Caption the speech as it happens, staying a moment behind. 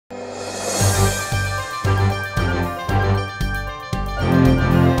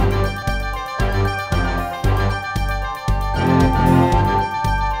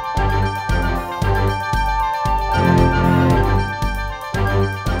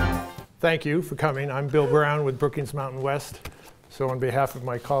Thank you for coming. I'm Bill Brown with Brookings Mountain West. So on behalf of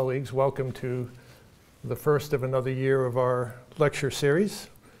my colleagues, welcome to the first of another year of our lecture series.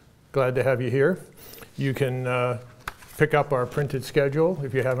 Glad to have you here. You can pick up our printed schedule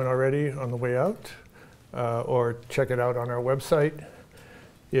if you haven't already on the way out, or check it out on our website.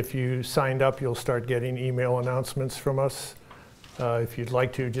 If you signed up, you'll start getting email announcements from us. If you'd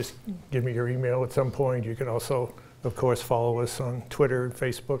like to, just give me your email at some point. You can also, of course, follow us on Twitter,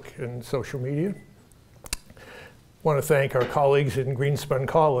 Facebook, and social media. Want to thank our colleagues in Greenspun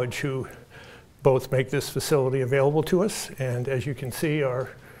College who both make this facility available to us. And as you can see,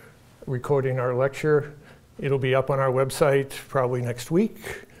 are recording our lecture. It'll be up on our website probably next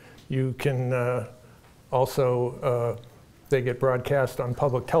week. You can they get broadcast on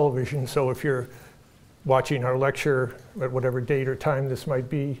public television. So if you're watching our lecture at whatever date or time this might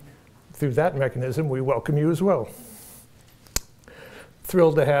be through that mechanism, we welcome you as well.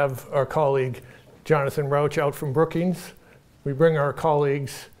 Thrilled to have our colleague Jonathan Rauch out from Brookings. We bring our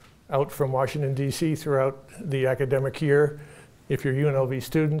colleagues out from Washington, D.C. throughout the academic year. If you're UNLV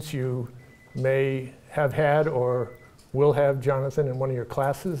students, you may have had or will have Jonathan in one of your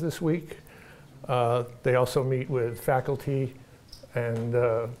classes this week. They also meet with faculty and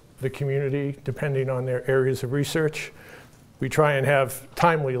the community, depending on their areas of research. We try and have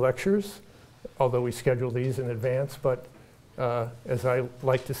timely lectures, although we schedule these in advance, but as I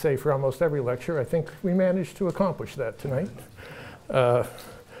like to say for almost every lecture, I think we managed to accomplish that tonight.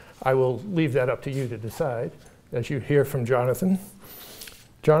 I will leave that up to you to decide as you hear from Jonathan.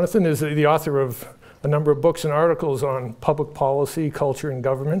 Jonathan is the author of a number of books and articles on public policy, culture, and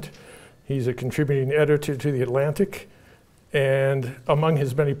government. He's a contributing editor to The Atlantic. And among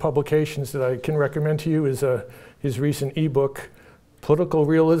his many publications that I can recommend to you is his recent ebook, Political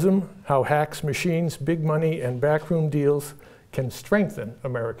Realism: How Hacks, Machines, Big Money, and Backroom Deals Can Strengthen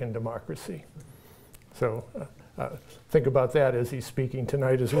American Democracy. So think about that as he's speaking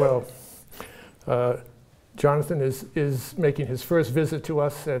tonight as well. Jonathan is making his first visit to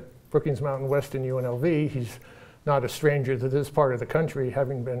us at Brookings Mountain West in UNLV. He's not a stranger to this part of the country,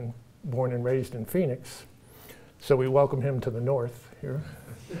 having been born and raised in Phoenix. So we welcome him to the north here.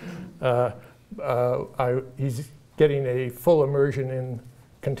 He's getting a full immersion in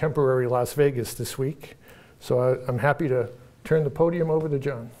contemporary Las Vegas this week. So I'm happy to turn the podium over to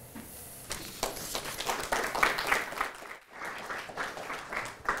John.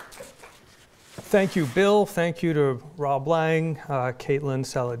 Thank you, Bill. Thank you to Rob Lang, Caitlin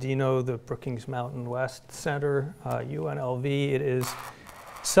Saladino, the Brookings Mountain West Center, UNLV. It is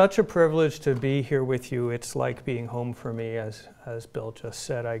such a privilege to be here with you. It's like being home for me, as Bill just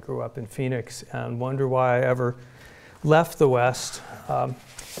said. I grew up in Phoenix and wonder why I ever left the West.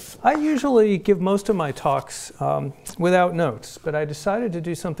 I usually give most of my talks without notes, but I decided to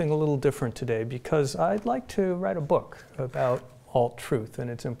do something a little different today because I'd like to write a book about alt-truth and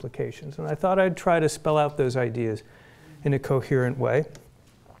its implications. And I thought I'd try to spell out those ideas in a coherent way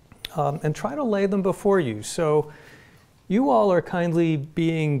and try to lay them before you. So you all are kindly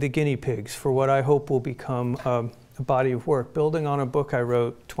being the guinea pigs for what I hope will become a body of work, building on a book I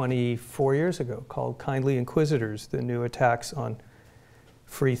wrote 24 years ago called Kindly Inquisitors: The New Attacks on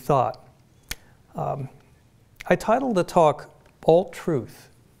Free Thought. I titled the talk, Alt-Truth: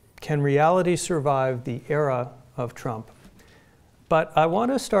 Can Reality Survive the Era of Trump? But I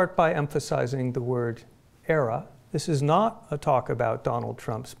want to start by emphasizing the word era. This is not a talk about Donald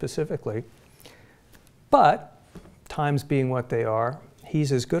Trump specifically, but times being what they are,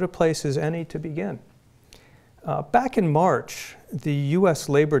 he's as good a place as any to begin. Back in March, the US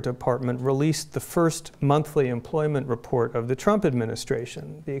Labor Department released the first monthly employment report of the Trump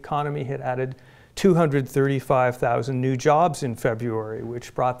administration. The economy had added 235,000 new jobs in February,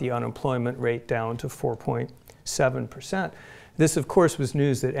 which brought the unemployment rate down to 4.7%. This, of course, was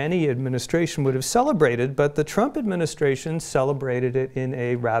news that any administration would have celebrated, but the Trump administration celebrated it in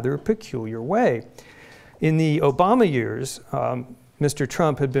a rather peculiar way. In the Obama years, Mr.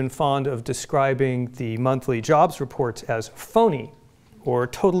 Trump had been fond of describing the monthly jobs reports as phony or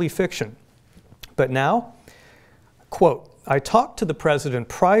totally fiction. But now, quote, I talked to the president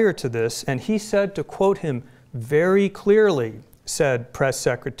prior to this, and he said, to quote him very clearly, said Press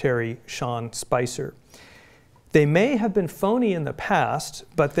Secretary Sean Spicer, they may have been phony in the past,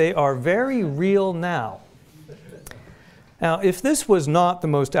 but they are very real now. Now, if this was not the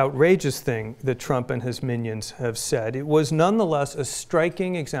most outrageous thing that Trump and his minions have said, it was nonetheless a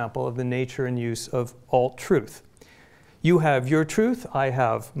striking example of the nature and use of alt-truth. You have your truth, I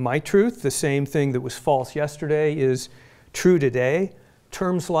have my truth. The same thing that was false yesterday is true today.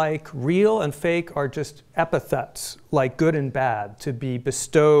 Terms like real and fake are just epithets, like good and bad, to be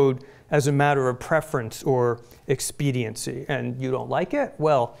bestowed as a matter of preference or expediency. And you don't like it?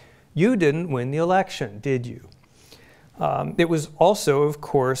 Well, you didn't win the election, did you? It was also, of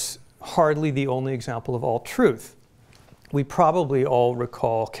course, hardly the only example of all truth. We probably all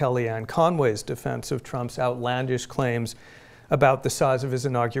recall Kellyanne Conway's defense of Trump's outlandish claims about the size of his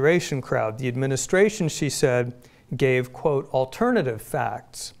inauguration crowd. The administration, she said, gave, quote, alternative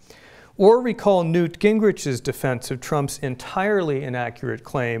facts. Or recall Newt Gingrich's defense of Trump's entirely inaccurate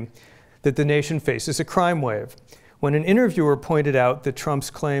claim that the nation faces a crime wave. When an interviewer pointed out that Trump's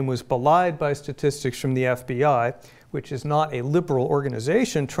claim was belied by statistics from the FBI, which is not a liberal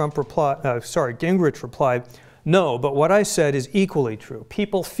organization, Gingrich replied, "No, but what I said is equally true.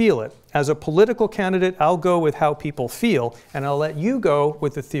 People feel it. As a political candidate, I'll go with how people feel, and I'll let you go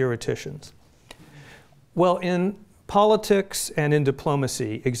with the theoreticians." Well, in politics and in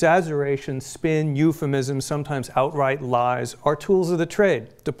diplomacy, exaggeration, spin, euphemism, sometimes outright lies are tools of the trade,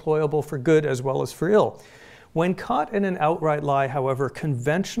 deployable for good as well as for ill. When caught in an outright lie, however,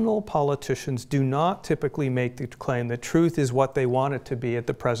 conventional politicians do not typically make the claim that truth is what they want it to be at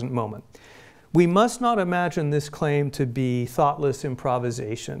the present moment. We must not imagine this claim to be thoughtless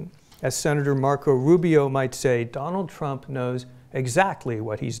improvisation. As Senator Marco Rubio might say, Donald Trump knows exactly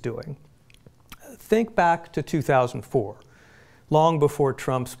what he's doing. Think back to 2004, long before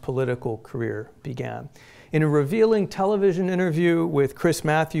Trump's political career began. In a revealing television interview with Chris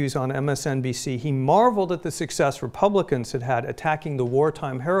Matthews on MSNBC, he marveled at the success Republicans had had attacking the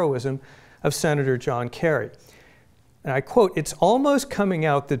wartime heroism of Senator John Kerry. And I quote, "It's almost coming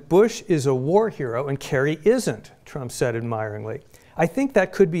out that Bush is a war hero and Kerry isn't," Trump said admiringly. "I think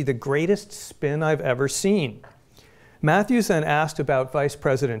that could be the greatest spin I've ever seen." Matthews then asked about Vice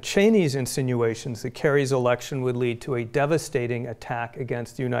President Cheney's insinuations that Kerry's election would lead to a devastating attack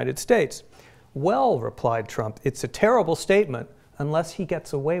against the United States. "Well," replied Trump, "it's a terrible statement unless he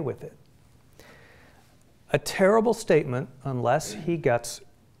gets away with it." A terrible statement unless he gets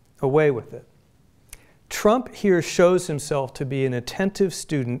away with it. Trump here shows himself to be an attentive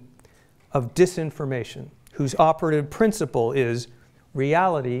student of disinformation, whose operative principle is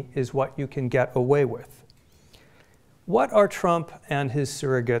reality is what you can get away with. What are Trump and his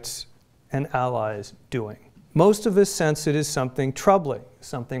surrogates and allies doing? Most of us sense it is something troubling,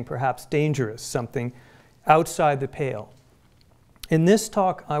 something perhaps dangerous, something outside the pale. In this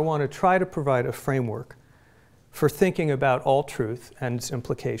talk, I want to try to provide a framework for thinking about all truth and its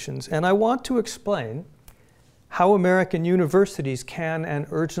implications, and I want to explain how American universities can and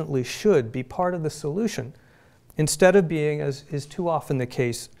urgently should be part of the solution, instead of being, as is too often the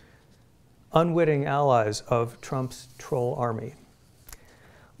case, unwitting allies of Trump's troll army.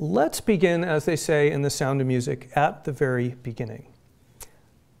 Let's begin, as they say in The Sound of Music, at the very beginning.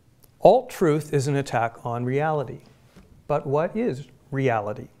 Alt-truth is an attack on reality. But what is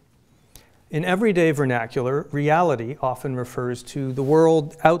reality? In everyday vernacular, reality often refers to the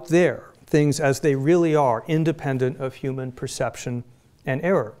world out there, things as they really are, independent of human perception and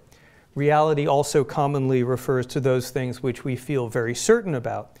error. Reality also commonly refers to those things which we feel very certain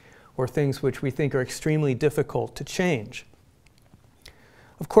about, or things which we think are extremely difficult to change.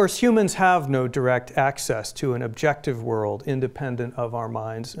 Of course, humans have no direct access to an objective world independent of our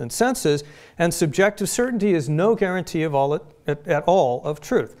minds and senses, and subjective certainty is no guarantee of at all of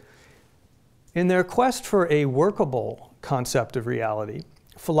truth. In their quest for a workable concept of reality,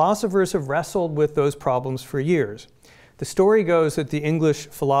 philosophers have wrestled with those problems for years. The story goes that the English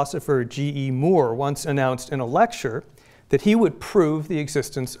philosopher G.E. Moore once announced in a lecture that he would prove the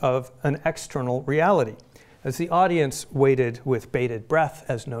existence of an external reality. As the audience waited with bated breath,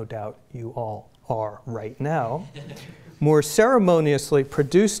 as no doubt you all are right now, Moore ceremoniously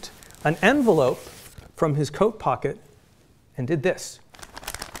produced an envelope from his coat pocket and did this.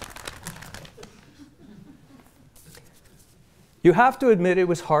 You have to admit it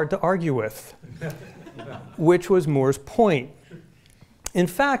was hard to argue with, which was Moore's point. In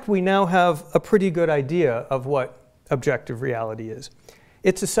fact, we now have a pretty good idea of what objective reality is.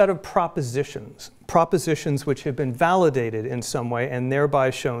 It's a set of propositions which have been validated in some way and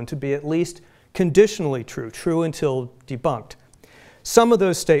thereby shown to be at least conditionally true until debunked. Some of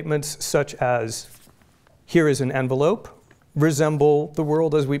those statements, such as, "Here is an envelope," resemble the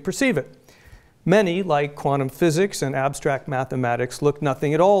world as we perceive it. Many, like quantum physics and abstract mathematics, look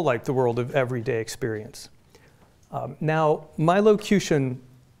nothing at all like the world of everyday experience. Now, my locution,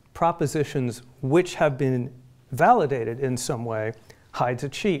 propositions which have been validated in some way, hides a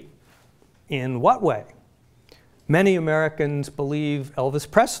cheat. In what way? Many Americans believe Elvis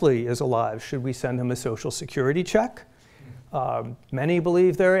Presley is alive. Should we send him a Social Security check? Many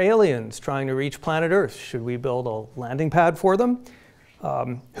believe there are aliens trying to reach planet Earth. Should we build a landing pad for them?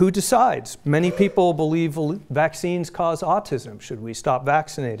 Who decides? Many people believe vaccines cause autism. Should we stop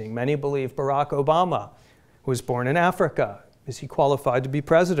vaccinating? Many believe Barack Obama was born in Africa. Is he qualified to be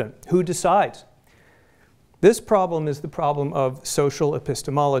president? Who decides? This problem is the problem of social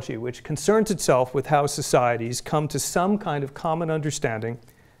epistemology, which concerns itself with how societies come to some kind of common understanding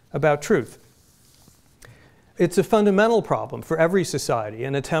about truth. It's a fundamental problem for every society,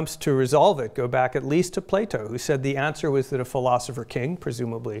 and attempts to resolve it go back at least to Plato, who said the answer was that a philosopher king,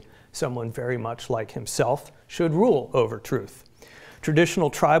 presumably someone very much like himself, should rule over truth. Traditional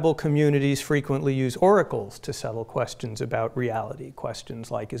tribal communities frequently use oracles to settle questions about reality,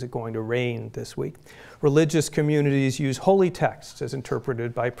 questions like, is it going to rain this week? Religious communities use holy texts as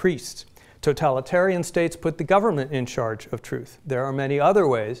interpreted by priests. Totalitarian states put the government in charge of truth. There are many other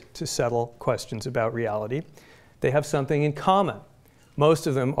ways to settle questions about reality. They have something in common. Most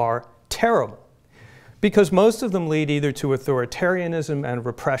of them are terrible, because most of them lead either to authoritarianism and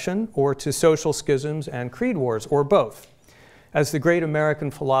repression or to social schisms and creed wars, or both. As the great American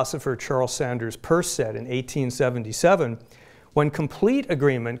philosopher Charles Sanders Peirce said in 1877, when complete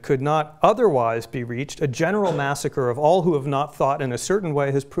agreement could not otherwise be reached, a general massacre of all who have not thought in a certain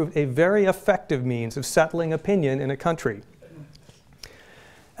way has proved a very effective means of settling opinion in a country.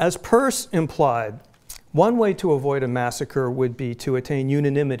 As Peirce implied, one way to avoid a massacre would be to attain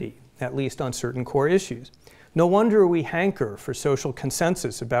unanimity, at least on certain core issues. No wonder we hanker for social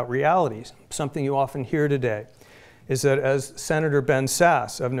consensus about realities. Something you often hear today is that, as Senator Ben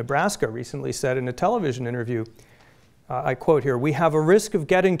Sasse of Nebraska recently said in a television interview, I quote here, "We have a risk of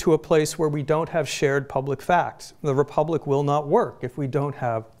getting to a place where we don't have shared public facts. The republic will not work if we don't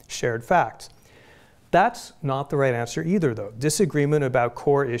have shared facts." That's not the right answer either, though. Disagreement about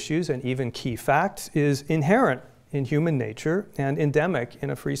core issues and even key facts is inherent in human nature and endemic in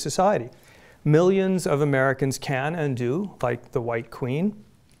a free society. Millions of Americans can and do, like the White Queen,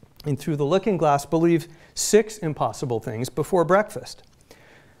 and through the looking glass, believe 6 impossible things before breakfast.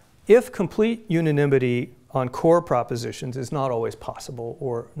 If complete unanimity on core propositions is not always possible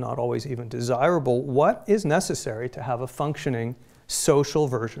or not always even desirable, what is necessary to have a functioning social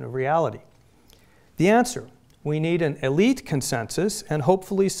version of reality? The answer: we need an elite consensus and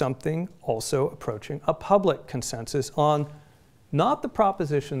hopefully something also approaching a public consensus on not the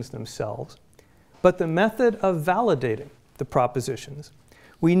propositions themselves, but the method of validating the propositions.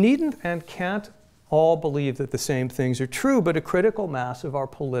 We needn't and can't all believe that the same things are true, but a critical mass of our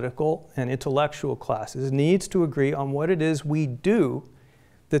political and intellectual classes needs to agree on what it is we do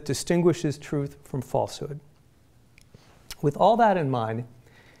that distinguishes truth from falsehood. With all that in mind,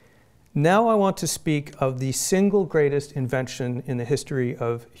 now I want to speak of the single greatest invention in the history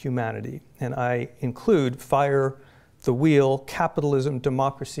of humanity, and I include fire, the wheel, capitalism,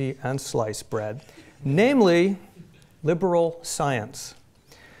 democracy, and sliced bread, namely liberal science.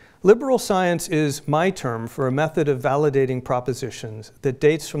 Liberal science is my term for a method of validating propositions that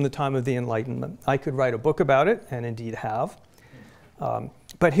dates from the time of the Enlightenment. I could write a book about it, and indeed have.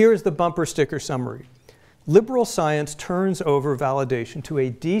 But here is the bumper sticker summary. Liberal science turns over validation to a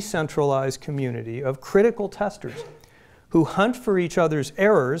decentralized community of critical testers who hunt for each other's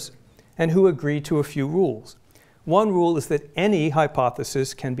errors and who agree to a few rules. One rule is that any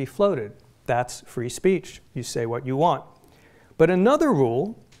hypothesis can be floated. That's free speech. You say what you want. But another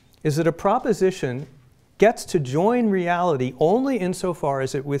rule is that a proposition gets to join reality only insofar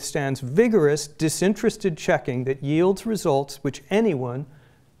as it withstands vigorous, disinterested checking that yields results which anyone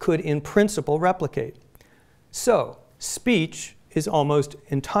could in principle replicate. So, speech is almost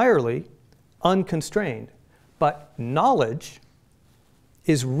entirely unconstrained, but knowledge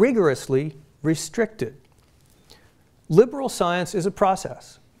is rigorously restricted. Liberal science is a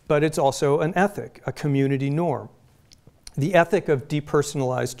process, but it's also an ethic, a community norm. The ethic of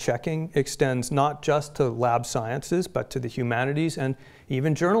depersonalized checking extends not just to lab sciences, but to the humanities and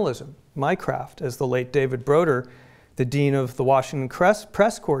even journalism, my craft. As the late David Broder, the dean of the Washington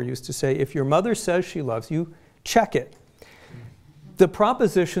Press Corps, used to say, if your mother says she loves you, check it. The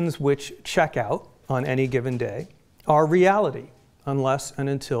propositions which check out on any given day are reality, unless and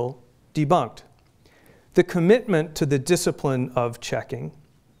until debunked. The commitment to the discipline of checking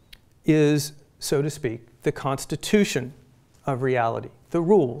is, so to speak, the constitution of reality, the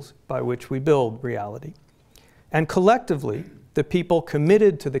rules by which we build reality. And collectively, the people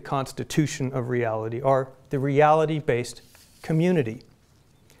committed to the constitution of reality are the reality-based community.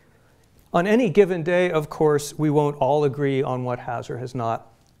 On any given day, of course, we won't all agree on what has or has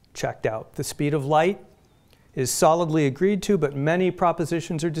not checked out. The speed of light is solidly agreed to, but many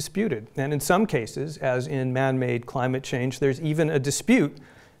propositions are disputed. And in some cases, as in man-made climate change, there's even a dispute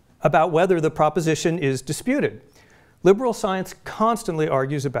about whether the proposition is disputed. Liberal science constantly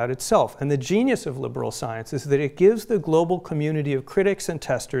argues about itself, and the genius of liberal science is that it gives the global community of critics and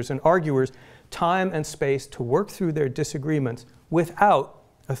testers and arguers time and space to work through their disagreements without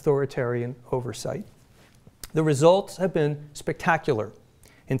authoritarian oversight. The results have been spectacular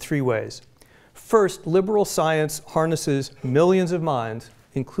in 3 ways. First, liberal science harnesses millions of minds,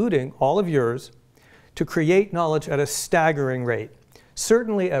 including all of yours, to create knowledge at a staggering rate.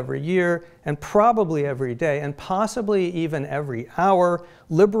 Certainly every year, and probably every day, and possibly even every hour,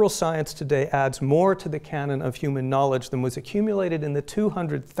 liberal science today adds more to the canon of human knowledge than was accumulated in the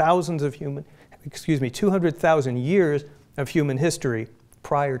 200,000 years of human history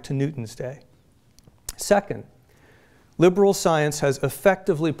prior to Newton's day. Second, liberal science has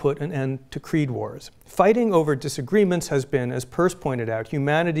effectively put an end to creed wars. Fighting over disagreements has been, as Peirce pointed out,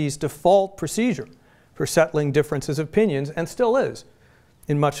 humanity's default procedure for settling differences of opinions, and still is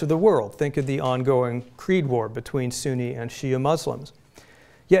in much of the world. Think of the ongoing creed war between Sunni and Shia Muslims.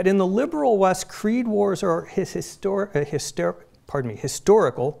 Yet in the liberal West, creed wars are historical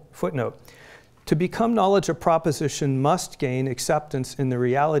footnote. To become knowledge, a proposition must gain acceptance in the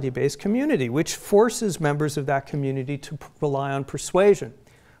reality-based community, which forces members of that community to rely on persuasion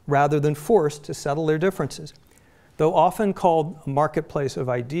rather than force to settle their differences. Though often called a marketplace of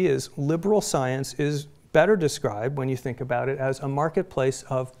ideas, liberal science is better described, when you think about it, as a marketplace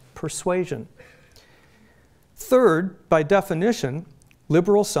of persuasion. Third, by definition,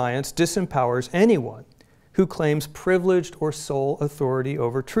 liberal science disempowers anyone who claims privileged or sole authority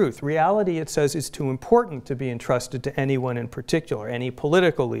over truth. Reality, it says, is too important to be entrusted to anyone in particular, any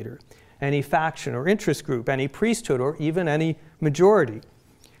political leader, any faction or interest group, any priesthood, or even any majority.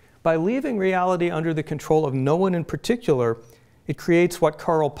 By leaving reality under the control of no one in particular, it creates what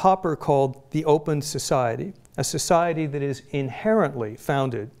Karl Popper called the open society, a society that is inherently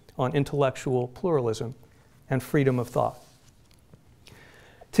founded on intellectual pluralism and freedom of thought.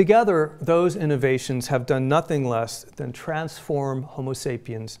 Together, those innovations have done nothing less than transform Homo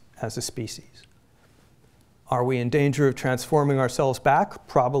sapiens as a species. Are we in danger of transforming ourselves back?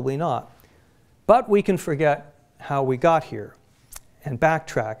 Probably not. But we can forget how we got here and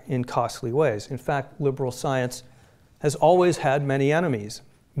backtrack in costly ways. In fact, liberal science has always had many enemies.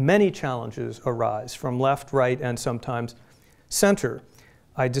 Many challenges arise from left, right, and sometimes center.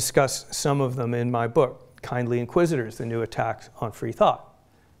 I discuss some of them in my book, Kindly Inquisitors, the New Attacks on Free Thought.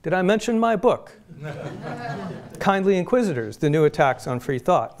 Did I mention my book? Kindly Inquisitors, the New Attacks on Free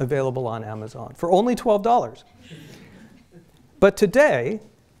Thought, available on Amazon for only $12. But today,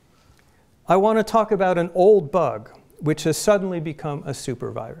 I want to talk about an old bug which has suddenly become a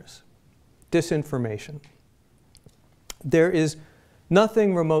supervirus: disinformation. There is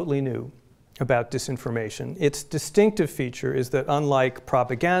nothing remotely new about disinformation. Its distinctive feature is that, unlike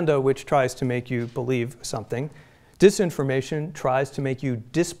propaganda, which tries to make you believe something, disinformation tries to make you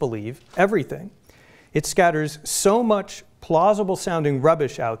disbelieve everything. It scatters so much plausible-sounding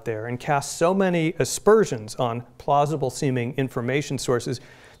rubbish out there and casts so many aspersions on plausible-seeming information sources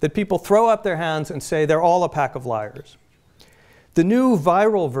that people throw up their hands and say they're all a pack of liars. The new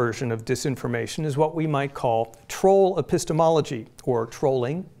viral version of disinformation is what we might call troll epistemology, or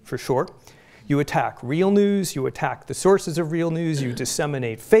trolling for short. You attack real news, you attack the sources of real news, you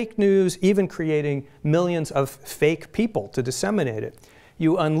disseminate fake news, even creating millions of fake people to disseminate it.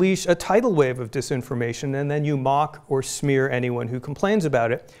 You unleash a tidal wave of disinformation, and then you mock or smear anyone who complains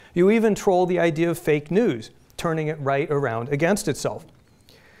about it. You even troll the idea of fake news, turning it right around against itself.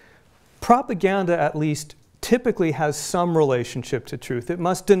 Propaganda, at least, typically has some relationship to truth. It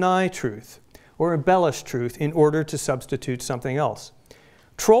must deny truth or embellish truth in order to substitute something else.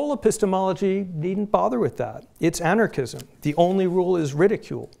 Troll epistemology needn't bother with that. It's anarchism. The only rule is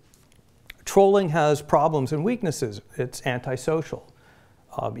ridicule. Trolling has problems and weaknesses. It's antisocial,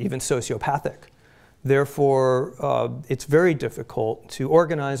 even sociopathic. Therefore, it's very difficult to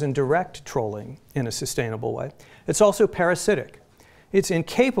organize and direct trolling in a sustainable way. It's also parasitic. It's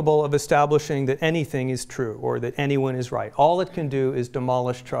incapable of establishing that anything is true or that anyone is right. All it can do is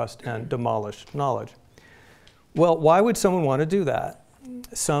demolish trust and demolish knowledge. Well, why would someone want to do that?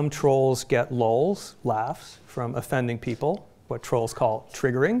 Some trolls get lulz, laughs, from offending people, what trolls call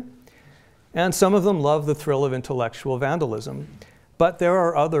triggering. And some of them love the thrill of intellectual vandalism. But there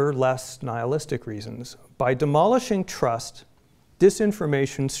are other, less nihilistic reasons. By demolishing trust,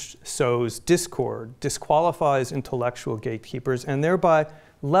 disinformation sows discord, disqualifies intellectual gatekeepers, and thereby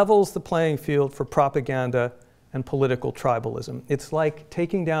levels the playing field for propaganda and political tribalism. It's like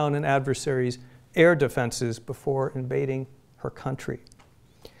taking down an adversary's air defenses before invading her country.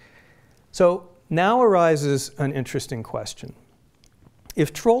 So now arises an interesting question.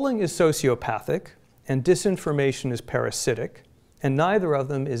 If trolling is sociopathic and disinformation is parasitic, and neither of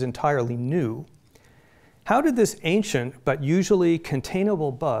them is entirely new, how did this ancient but usually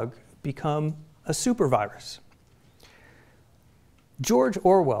containable bug become a supervirus? George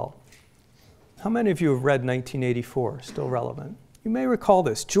Orwell, how many of you have read 1984, still relevant? You may recall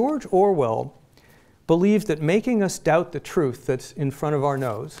this. George Orwell believed that making us doubt the truth that's in front of our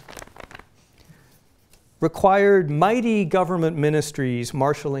nose required mighty government ministries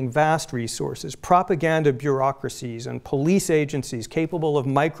marshaling vast resources, propaganda bureaucracies, and police agencies capable of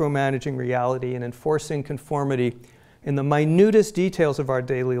micromanaging reality and enforcing conformity in the minutest details of our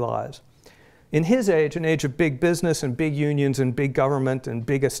daily lives. In his age, an age of big business and big unions and big government and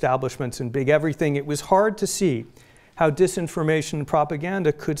big establishments and big everything, it was hard to see how disinformation and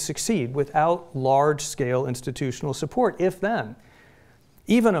propaganda could succeed without large-scale institutional support, if then.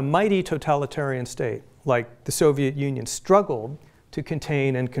 Even a mighty totalitarian state like the Soviet Union struggled to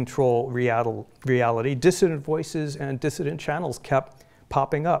contain and control reality. Dissident voices and dissident channels kept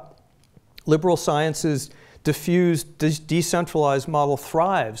popping up. Liberal science's diffused, decentralized model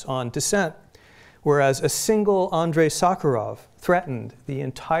thrives on dissent, whereas a single Andrei Sakharov threatened the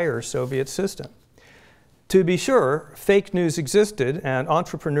entire Soviet system. To be sure, fake news existed and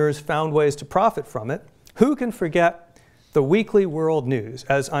entrepreneurs found ways to profit from it. Who can forget the Weekly World News?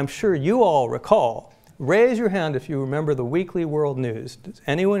 As I'm sure you all recall, raise your hand if you remember the Weekly World News. Does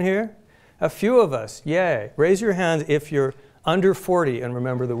anyone here? A few of us, yay. Raise your hand if you're under 40 and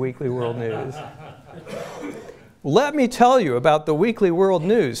remember the Weekly World News. Let me tell you about the Weekly World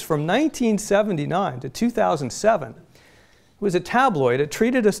News. From 1979 to 2007, it was a tabloid. It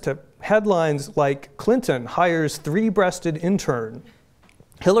treated us to headlines like Clinton hires three-breasted intern,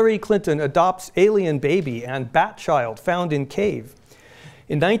 Hillary Clinton adopts alien baby and bat child found in cave.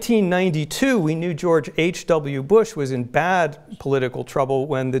 In 1992, we knew George H.W. Bush was in bad political trouble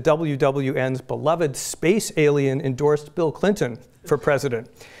when the WWN's beloved space alien endorsed Bill Clinton for president.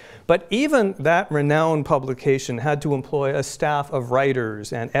 But even that renowned publication had to employ a staff of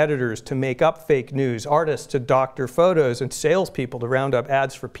writers and editors to make up fake news, artists to doctor photos, and salespeople to round up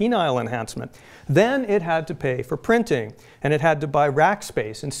ads for penile enhancement. Then it had to pay for printing, and it had to buy rack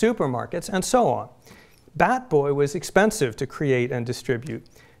space in supermarkets, and so on. Bat Boy was expensive to create and distribute,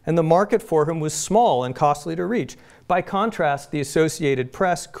 and the market for him was small and costly to reach. By contrast, the Associated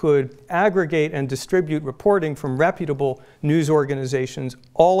Press could aggregate and distribute reporting from reputable news organizations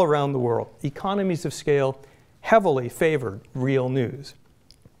all around the world. Economies of scale heavily favored real news.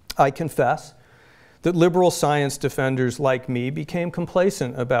 I confess that liberal science defenders like me became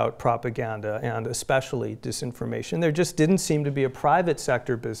complacent about propaganda and especially disinformation. There just didn't seem to be a private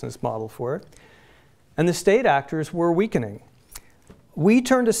sector business model for it. And the state actors were weakening. We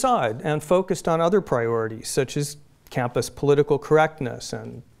turned aside and focused on other priorities, such as campus political correctness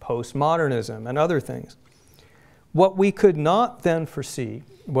and postmodernism and other things. What we could not then foresee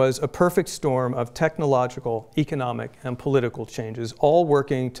was a perfect storm of technological, economic, and political changes, all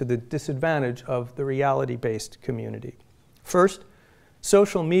working to the disadvantage of the reality-based community. First,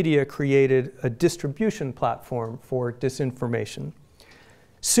 social media created a distribution platform for disinformation.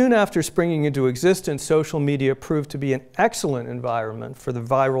 Soon after springing into existence, social media proved to be an excellent environment for the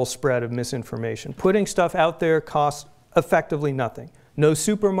viral spread of misinformation. Putting stuff out there costs effectively nothing. No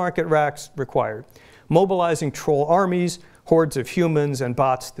supermarket racks required. Mobilizing troll armies, hordes of humans, and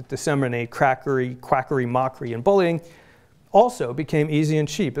bots that disseminate quackery, mockery, and bullying also became easy and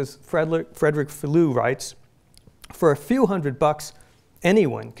cheap. As Frederick Filou writes, for a few $100,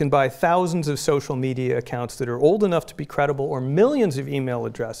 anyone can buy thousands of social media accounts that are old enough to be credible or millions of email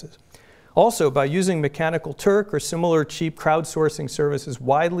addresses. Also, by using Mechanical Turk or similar cheap crowdsourcing services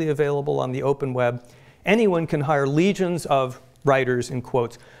widely available on the open web, anyone can hire legions of writers, in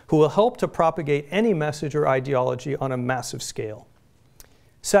quotes, who will help to propagate any message or ideology on a massive scale.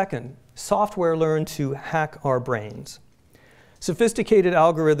 Second, software learned to hack our brains. Sophisticated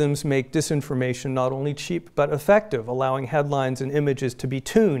algorithms make disinformation not only cheap but effective, allowing headlines and images to be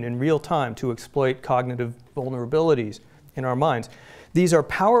tuned in real time to exploit cognitive vulnerabilities in our minds. These are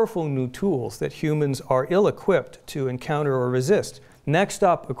powerful new tools that humans are ill-equipped to encounter or resist. Next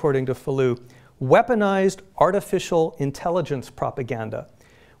up, according to Filou, weaponized artificial intelligence propaganda,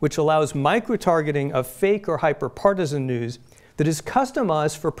 which allows micro-targeting of fake or hyper-partisan news that is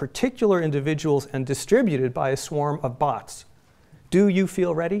customized for particular individuals and distributed by a swarm of bots. Do you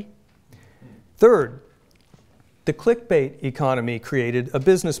feel ready? Third, the clickbait economy created a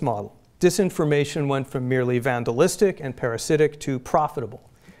business model. Disinformation went from merely vandalistic and parasitic to profitable.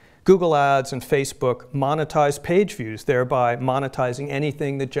 Google Ads and Facebook monetize page views, thereby monetizing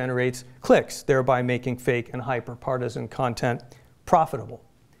anything that generates clicks, thereby making fake and hyper-partisan content profitable.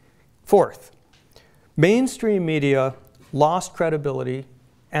 Fourth, Mainstream media lost credibility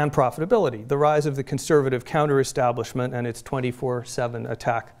and profitability. The rise of the conservative counter-establishment and its 24/7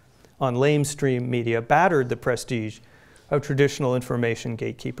 attack on lamestream media battered the prestige of traditional information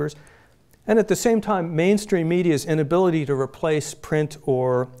gatekeepers. And at the same time, mainstream media's inability to replace print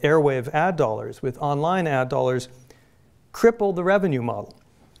or airwave ad dollars with online ad dollars crippled the revenue model.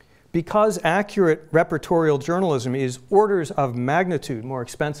 Because accurate repertorial journalism is orders of magnitude more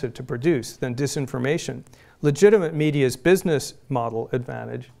expensive to produce than disinformation, legitimate media's business model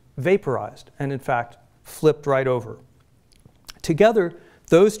advantage vaporized and, in fact, flipped right over. Together,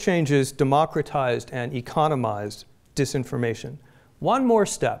 those changes democratized and economized disinformation. One more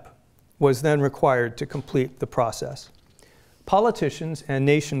step was then required to complete the process. Politicians and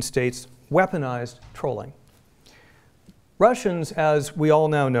nation states weaponized trolling. Russians, as we all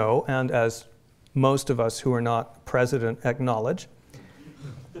now know, and as most of us who are not president acknowledge,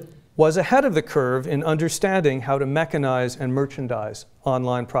 was ahead of the curve in understanding how to mechanize and merchandise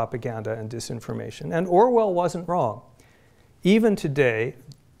online propaganda and disinformation. And Orwell wasn't wrong. Even today,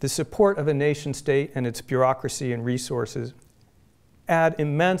 the support of a nation state and its bureaucracy and resources add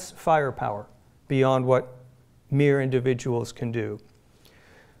immense firepower beyond what mere individuals can do.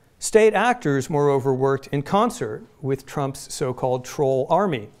 State actors, moreover, worked in concert with Trump's so-called troll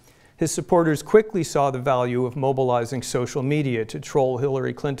army. His supporters quickly saw the value of mobilizing social media to troll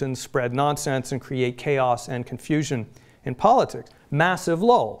Hillary Clinton, spread nonsense, and create chaos and confusion in politics. Massive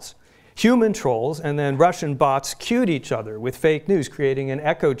lulls. Human trolls and then Russian bots cued each other with fake news, creating an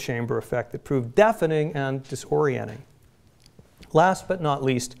echo chamber effect that proved deafening and disorienting. Last but not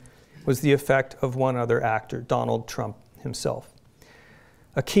least was the effect of one other actor, Donald Trump himself.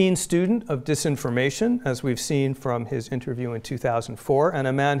 A keen student of disinformation, as we've seen from his interview in 2004, and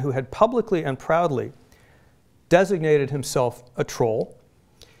a man who had publicly and proudly designated himself a troll,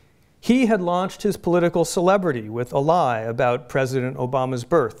 he had launched his political celebrity with a lie about President Obama's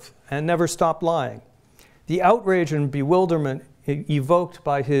birth and never stopped lying. The outrage and bewilderment evoked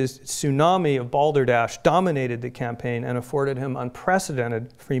by his tsunami of balderdash dominated the campaign and afforded him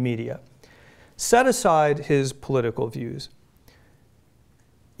unprecedented free media. Set aside his political views.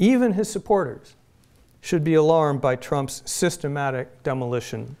 Even his supporters should be alarmed by Trump's systematic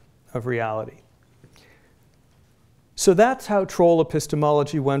demolition of reality. So that's how troll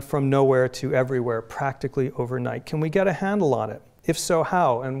epistemology went from nowhere to everywhere practically overnight. Can we get a handle on it? If so,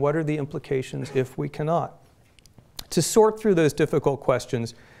 how? And what are the implications if we cannot? To sort through those difficult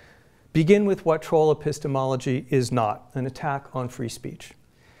questions, begin with what troll epistemology is not: an attack on free speech.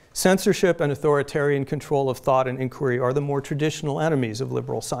 Censorship and authoritarian control of thought and inquiry are the more traditional enemies of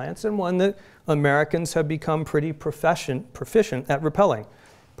liberal science, and one that Americans have become pretty proficient at repelling,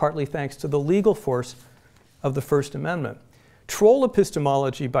 partly thanks to the legal force of the First Amendment. Troll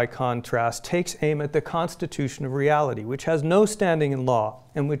epistemology, by contrast, takes aim at the constitution of reality, which has no standing in law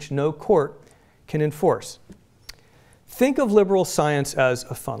and which no court can enforce. Think of liberal science as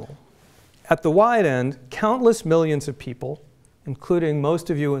a funnel. At the wide end, countless millions of people, including most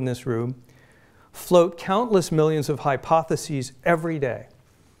of you in this room, float countless millions of hypotheses every day.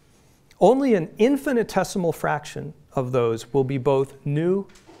 Only an infinitesimal fraction of those will be both new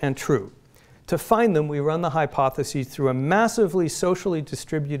and true. To find them, we run the hypotheses through a massively socially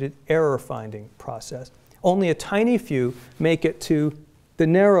distributed error-finding process. Only a tiny few make it to the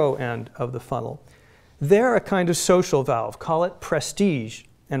narrow end of the funnel. They're a kind of social valve, call it prestige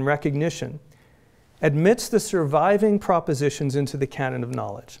and recognition, admits the surviving propositions into the canon of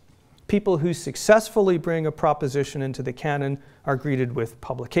knowledge. People who successfully bring a proposition into the canon are greeted with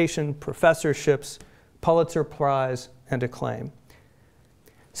publication, professorships, Pulitzer Prize, and acclaim.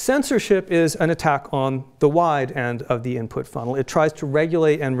 Censorship is an attack on the wide end of the input funnel. It tries to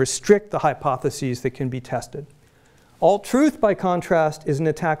regulate and restrict the hypotheses that can be tested. Alt-truth, by contrast, is an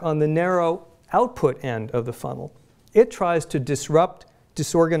attack on the narrow output end of the funnel. It tries to disrupt,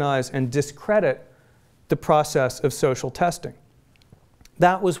 disorganize, and discredit the process of social testing.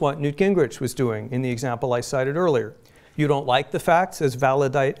 That was what Newt Gingrich was doing in the example I cited earlier. You don't like the facts as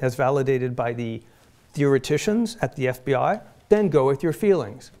validated by the theoreticians at the FBI? Then go with your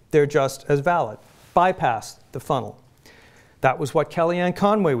feelings. They're just as valid. Bypass the funnel. That was what Kellyanne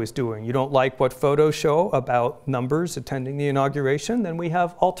Conway was doing. You don't like what photos show about numbers attending the inauguration? Then we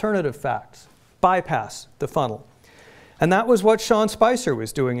have alternative facts. Bypass the funnel. And that was what Sean Spicer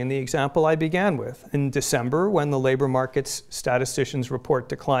was doing in the example I began with. In December, when the labor market's statisticians report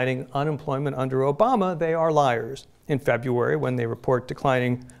declining unemployment under Obama, they are liars. In February, when they report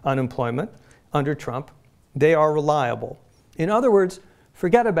declining unemployment under Trump, they are reliable. In other words,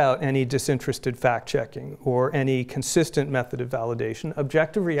 Forget about any disinterested fact-checking or any consistent method of validation.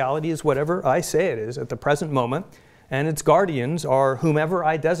 Objective reality is whatever I say it is at the present moment, and its guardians are whomever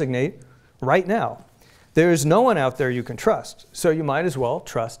I designate right now. There's no one out there you can trust, so you might as well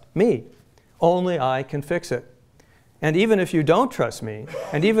trust me. Only I can fix it. And even if you don't trust me,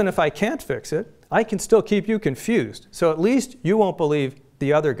 and even if I can't fix it, I can still keep you confused, so at least you won't believe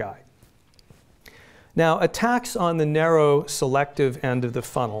the other guy. Now, attacks on the narrow, selective end of the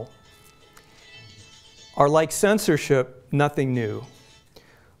funnel are like censorship, nothing new.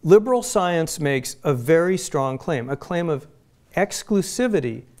 Liberal science makes a very strong claim, a claim of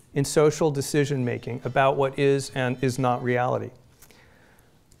exclusivity in social decision-making about what is and is not reality.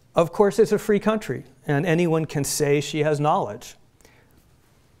 Of course, it's a free country, and anyone can say she has knowledge.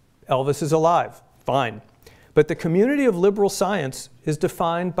 Elvis is alive, fine. But the community of liberal science is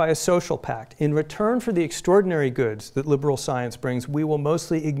defined by a social pact. In return for the extraordinary goods that liberal science brings, we will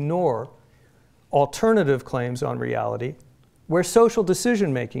mostly ignore alternative claims on reality where social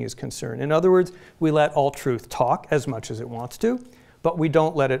decision-making is concerned. In other words, we let all truth talk as much as it wants to, but we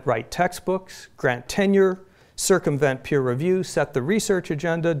don't let it write textbooks, grant tenure, circumvent peer review, set the research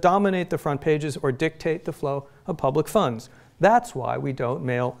agenda, dominate the front pages, or dictate the flow of public funds. That's why we don't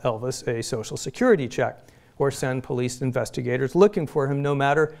mail Elvis a Social Security check or send police investigators looking for him no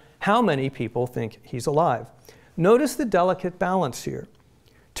matter how many people think he's alive. Notice the delicate balance here.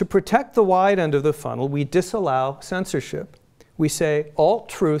 To protect the wide end of the funnel, we disallow censorship. We say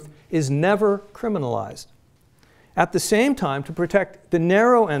alt-truth is never criminalized. At the same time, to protect the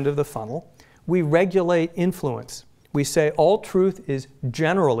narrow end of the funnel, we regulate influence. We say alt-truth is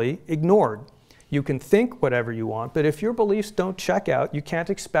generally ignored. You can think whatever you want, but if your beliefs don't check out, you can't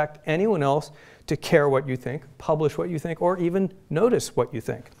expect anyone else to care what you think, publish what you think, or even notice what you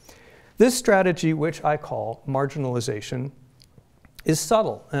think. This strategy, which I call marginalization, is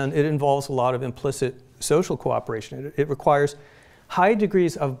subtle, and it involves a lot of implicit social cooperation. It requires high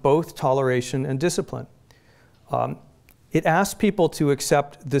degrees of both toleration and discipline. It asks people to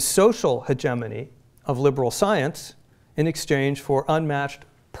accept the social hegemony of liberal science in exchange for unmatched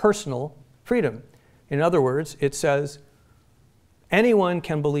personal freedom. In other words, it says anyone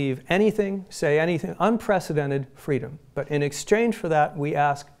can believe anything, say anything, unprecedented freedom. But in exchange for that, we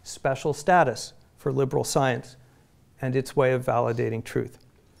ask special status for liberal science and its way of validating truth.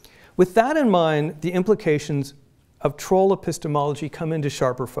 With that in mind, the implications of troll epistemology come into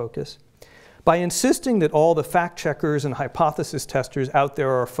sharper focus. By insisting that all the fact-checkers and hypothesis testers out there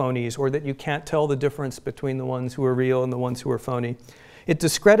are phonies, or that you can't tell the difference between the ones who are real and the ones who are phony, it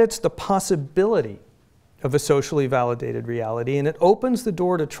discredits the possibility of a socially validated reality, and it opens the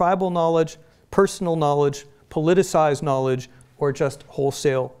door to tribal knowledge, personal knowledge, politicized knowledge, or just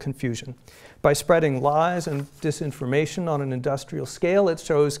wholesale confusion. By spreading lies and disinformation on an industrial scale, it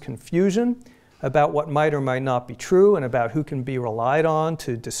shows confusion about what might or might not be true and about who can be relied on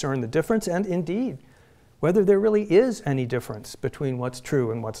to discern the difference, and indeed, whether there really is any difference between what's true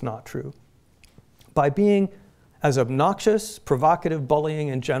and what's not true. By being as obnoxious, provocative,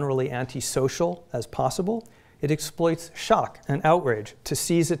 bullying, and generally antisocial as possible, it exploits shock and outrage to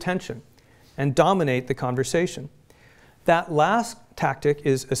seize attention and dominate the conversation. That last tactic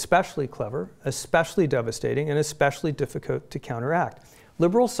is especially clever, especially devastating, and especially difficult to counteract.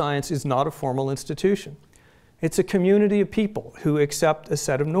 Liberal science is not a formal institution. It's a community of people who accept a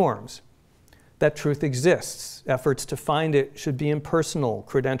set of norms. That truth exists. Efforts to find it should be impersonal.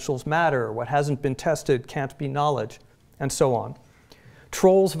 Credentials matter. What hasn't been tested can't be knowledge, and so on.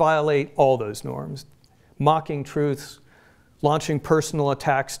 Trolls violate all those norms, mocking truths, launching personal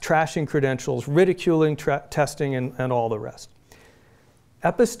attacks, trashing credentials, ridiculing testing, and all the rest.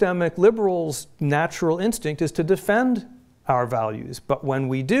 Epistemic liberals' natural instinct is to defend our values, but when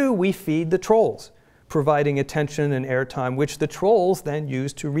we do, we feed the trolls, providing attention and airtime, which the trolls then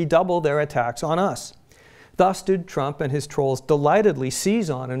use to redouble their attacks on us. Thus did Trump and his trolls delightedly seize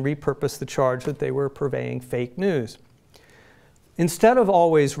on and repurpose the charge that they were purveying fake news. Instead of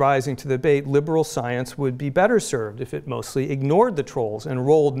always rising to the bait, liberal science would be better served if it mostly ignored the trolls and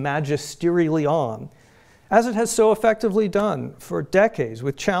rolled magisterially on, as it has so effectively done for decades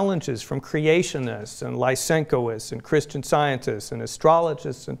with challenges from creationists and Lysenkoists and Christian Scientists and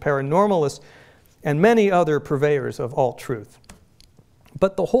astrologists and paranormalists and many other purveyors of alt-truth.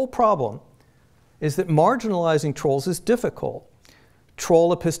 But the whole problem is that marginalizing trolls is difficult.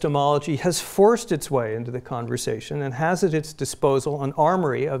 Troll epistemology has forced its way into the conversation and has at its disposal an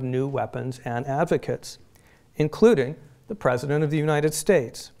armory of new weapons and advocates, including the President of the United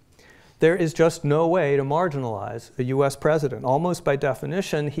States. There is just no way to marginalize a US president. Almost by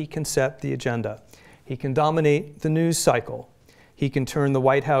definition, he can set the agenda. He can dominate the news cycle. He can turn the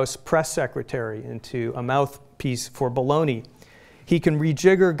White House press secretary into a mouthpiece for baloney. He can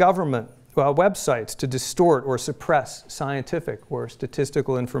rejigger government websites to distort or suppress scientific or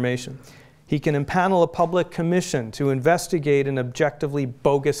statistical information. He can impanel a public commission to investigate an objectively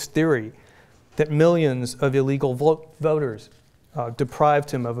bogus theory that millions of illegal voters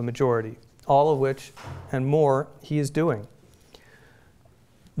deprived him of a majority, all of which and more he is doing.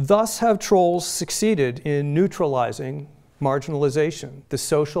 Thus have trolls succeeded in neutralizing marginalization, the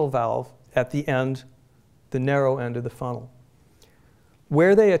social valve at the end, the narrow end of the funnel.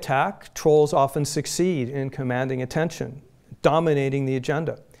 Where they attack, trolls often succeed in commanding attention, dominating the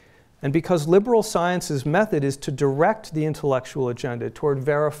agenda. And because liberal science's method is to direct the intellectual agenda toward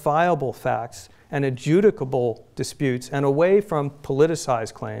verifiable facts and adjudicable disputes and away from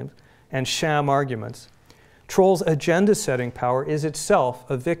politicized claims and sham arguments, trolls' agenda-setting power is itself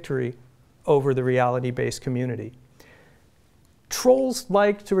a victory over the reality-based community. Trolls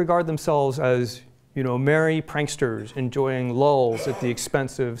like to regard themselves as, merry pranksters enjoying lulls at the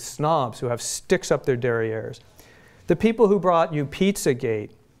expense of snobs who have sticks up their derrieres. The people who brought you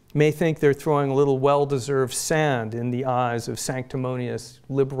Pizzagate may think they're throwing a little well-deserved sand in the eyes of sanctimonious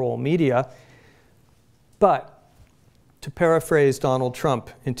liberal media, but to paraphrase Donald Trump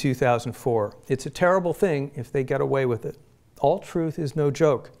in 2004, it's a terrible thing if they get away with it. All truth is no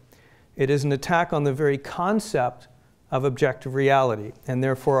joke. It is an attack on the very concept of objective reality, and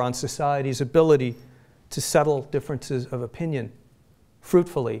therefore on society's ability to settle differences of opinion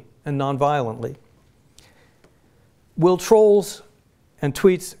fruitfully and nonviolently. Will trolls and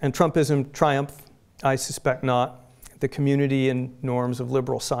tweets and Trumpism triumph? I suspect not. The community and norms of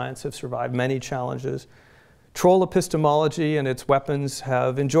liberal science have survived many challenges. Troll epistemology and its weapons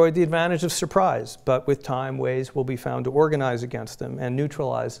have enjoyed the advantage of surprise, but with time, ways will be found to organize against them and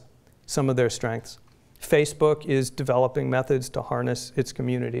neutralize some of their strengths. Facebook is developing methods to harness its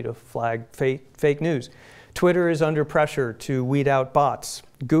community to flag fake news. Twitter is under pressure to weed out bots.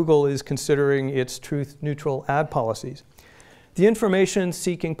 Google is considering its truth-neutral ad policies. The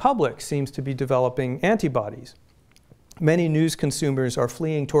information-seeking public seems to be developing antibodies. Many news consumers are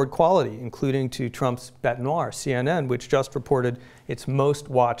fleeing toward quality, including to Trump's bête noire, CNN, which just reported its most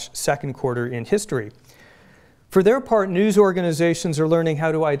watched second quarter in history. For their part, news organizations are learning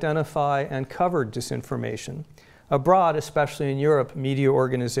how to identify and cover disinformation. Abroad, especially in Europe, media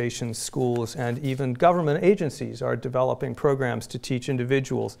organizations, schools, and even government agencies are developing programs to teach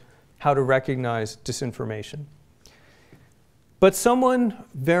individuals how to recognize disinformation. But someone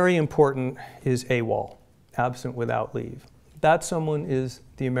very important is AWOL, absent without leave. That someone is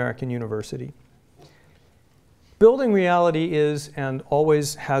the American university. Building reality is, and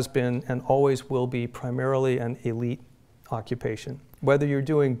always has been, and always will be, primarily an elite occupation. Whether you're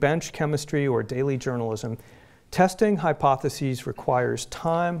doing bench chemistry or daily journalism, testing hypotheses requires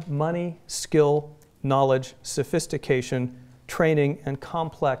time, money, skill, knowledge, sophistication, training, and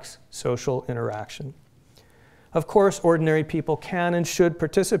complex social interaction. Of course, ordinary people can and should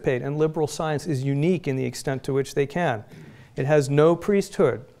participate, and liberal science is unique in the extent to which they can. It has no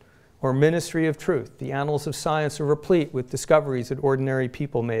priesthood or ministry of truth. The annals of science are replete with discoveries that ordinary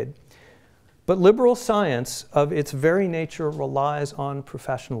people made. But liberal science, of its very nature, relies on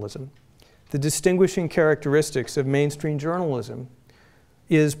professionalism. The distinguishing characteristics of mainstream journalism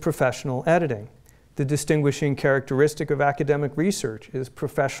is professional editing. The distinguishing characteristic of academic research is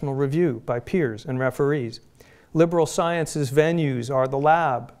professional review by peers and referees. Liberal science's venues are the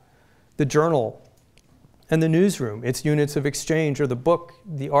lab, the journal, and the newsroom. Its units of exchange are the book,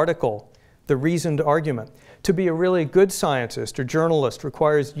 the article, the reasoned argument. To be a really good scientist or journalist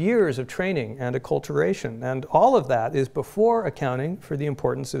requires years of training and acculturation, and all of that is before accounting for the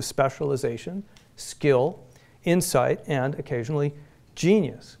importance of specialization, skill, insight, and occasionally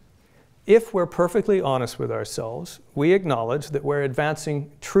genius. If we're perfectly honest with ourselves, we acknowledge that where advancing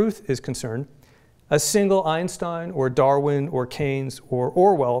truth is concerned, a single Einstein or Darwin or Keynes or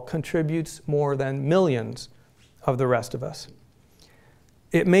Orwell contributes more than millions of the rest of us.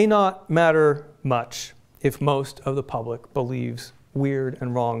 It may not matter much if most of the public believes weird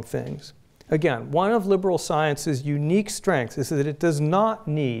and wrong things. Again, one of liberal science's unique strengths is that it does not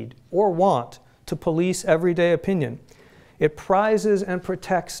need or want to police everyday opinion. It prizes and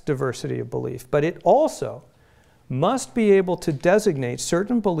protects diversity of belief, but it also must be able to designate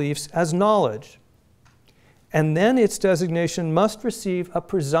certain beliefs as knowledge. And then its designation must receive a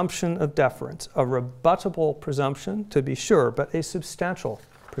presumption of deference, a rebuttable presumption, to be sure, but a substantial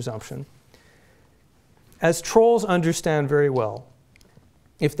presumption. As trolls understand very well,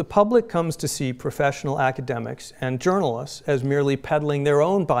 if the public comes to see professional academics and journalists as merely peddling their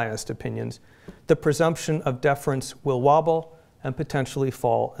own biased opinions, the presumption of deference will wobble and potentially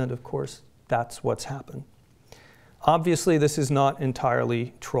fall, and of course, that's what's happened. Obviously, this is not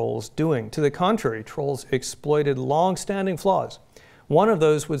entirely trolls' doing. To the contrary, trolls exploited long-standing flaws. One of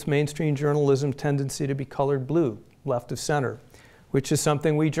those was mainstream journalism's tendency to be colored blue, left of center, which is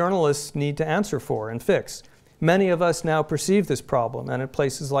something we journalists need to answer for and fix. Many of us now perceive this problem, and at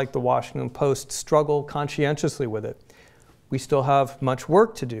places like the Washington Post struggle conscientiously with it. We still have much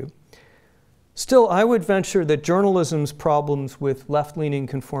work to do. Still, I would venture that journalism's problems with left-leaning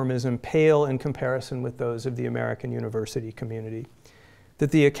conformism pale in comparison with those of the American university community.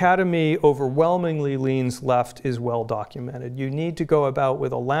 That the academy overwhelmingly leans left is well documented. You need to go about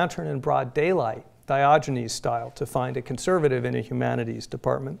with a lantern in broad daylight, Diogenes style, to find a conservative in a humanities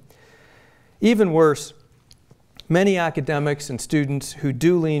department. Even worse, many academics and students who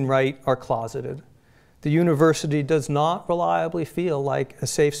do lean right are closeted. The university does not reliably feel like a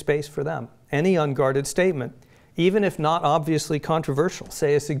safe space for them. Any unguarded statement, even if not obviously controversial,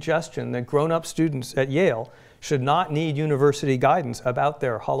 say a suggestion that grown-up students at Yale should not need university guidance about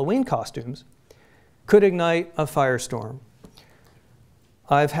their Halloween costumes, could ignite a firestorm.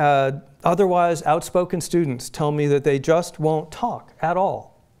 I've had otherwise outspoken students tell me that they just won't talk at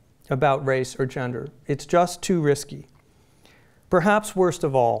all about race or gender. It's just too risky. Perhaps worst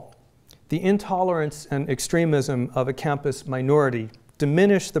of all, the intolerance and extremism of a campus minority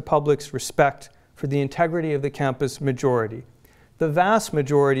diminish the public's respect for the integrity of the campus majority, the vast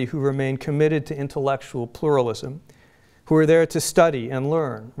majority who remain committed to intellectual pluralism, who are there to study and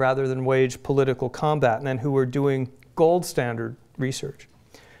learn rather than wage political combat, and who are doing gold standard research.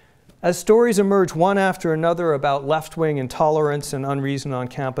 As stories emerge one after another about left-wing intolerance and unreason on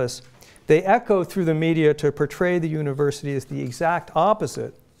campus, they echo through the media to portray the university as the exact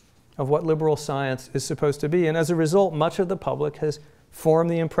opposite of what liberal science is supposed to be. And as a result, much of the public has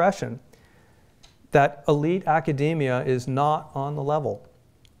formed the impression that elite academia is not on the level.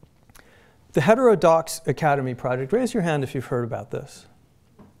 The Heterodox Academy Project, raise your hand if you've heard about this.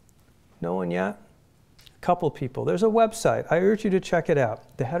 No one yet? A couple people. There's a website. I urge you to check it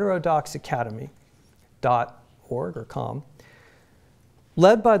out, theheterodoxacademy.org or com.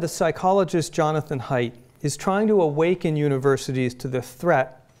 Led by the psychologist Jonathan Haidt, is trying to awaken universities to the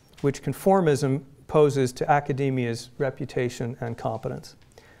threat which conformism poses to academia's reputation and competence,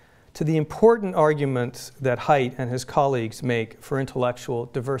 to the important arguments that Haidt and his colleagues make for intellectual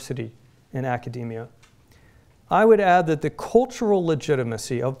diversity in academia. I would add that the cultural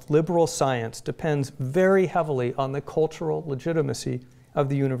legitimacy of liberal science depends very heavily on the cultural legitimacy of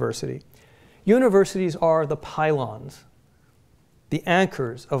the university. Universities are the pylons, the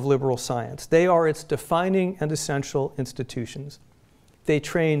anchors of liberal science. They are its defining and essential institutions. They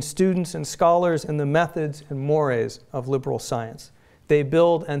train students and scholars in the methods and mores of liberal science. They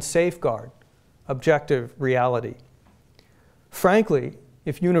build and safeguard objective reality. Frankly,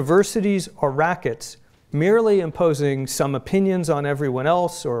 if universities are rackets, merely imposing some opinions on everyone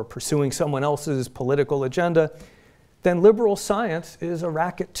else or pursuing someone else's political agenda, then liberal science is a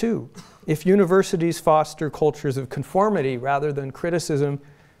racket too. If universities foster cultures of conformity rather than criticism,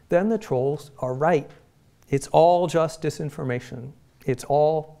 then the trolls are right. It's all just disinformation. It's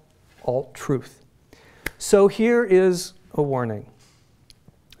all truth. So here is a warning.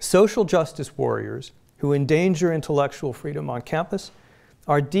 Social justice warriors who endanger intellectual freedom on campus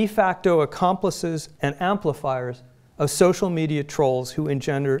are de facto accomplices and amplifiers of social media trolls who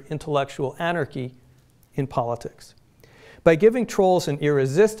engender intellectual anarchy in politics. By giving trolls an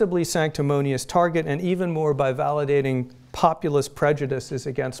irresistibly sanctimonious target, and even more by validating populist prejudices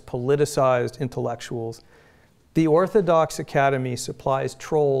against politicized intellectuals, the Orthodox Academy supplies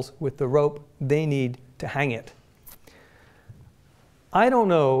trolls with the rope they need to hang it. I don't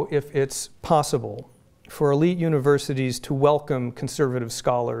know if it's possible for elite universities to welcome conservative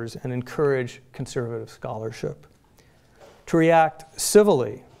scholars and encourage conservative scholarship, to react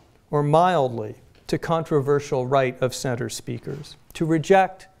civilly or mildly to controversial right-of-center speakers, to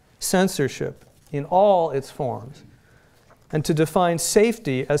reject censorship in all its forms, and to define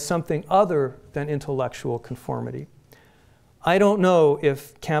safety as something other than intellectual conformity. I don't know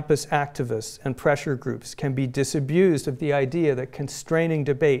if campus activists and pressure groups can be disabused of the idea that constraining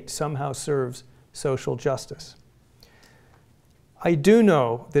debate somehow serves social justice. I do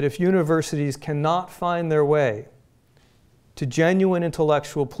know that if universities cannot find their way to genuine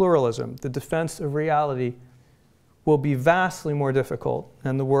intellectual pluralism, the defense of reality will be vastly more difficult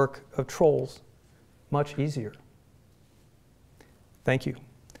and the work of trolls much easier. Thank you.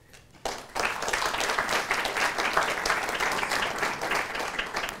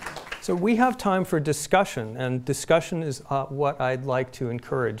 So we have time for discussion, and discussion is what I'd like to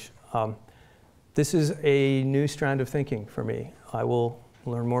encourage. this is a new strand of thinking for me. I will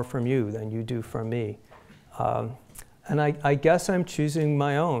learn more from you than you do from me. And I guess I'm choosing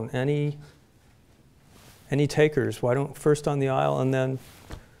my own. Any takers? Why don't first on the aisle and then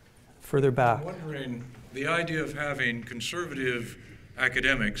further back? I'm wondering, the idea of having conservative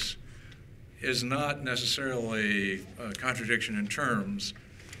academics is not necessarily a contradiction in terms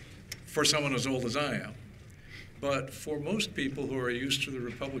for someone as old as I am. But for most people who are used to the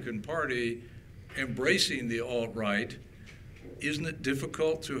Republican Party embracing the alt-right, isn't it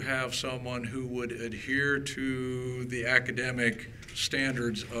difficult to have someone who would adhere to the academic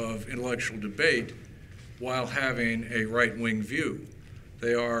standards of intellectual debate while having a right-wing view?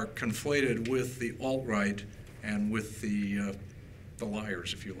 They are conflated with the alt-right and with the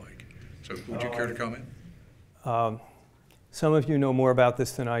liars, if you like. So would you care to comment? Some of you know more about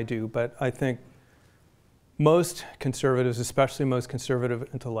this than I do, but I think most conservatives, especially most conservative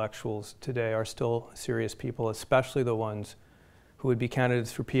intellectuals today, are still serious people, especially the ones who would be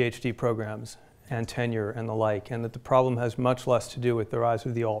candidates for PhD programs and tenure and the like, and that the problem has much less to do with the rise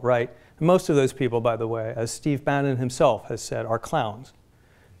of the alt-right. And most of those people, by the way, as Steve Bannon himself has said, are clowns.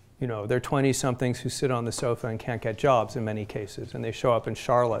 You know, they're 20-somethings who sit on the sofa and can't get jobs in many cases, and they show up in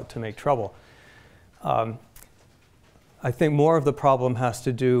Charlotte to make trouble. I think more of the problem has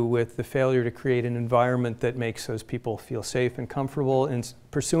to do with the failure to create an environment that makes those people feel safe and comfortable in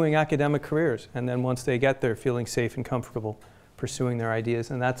pursuing academic careers, and then once they get there, feeling safe and comfortable pursuing their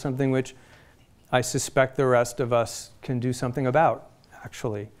ideas. And that's something which I suspect the rest of us can do something about,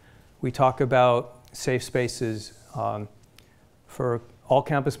 actually. We talk about safe spaces for all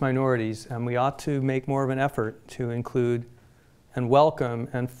campus minorities, and we ought to make more of an effort to include and welcome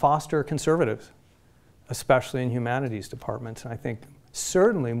and foster conservatives, especially in humanities departments. And I think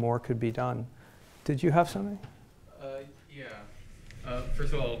certainly more could be done. Did you have something? Yeah.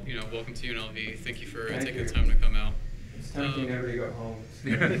 First of all, welcome to UNLV. Thank you for taking the time to come out. It's tempting never to go home.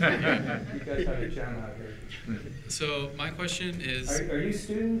 You guys have a gem out here. So my question is... Are you a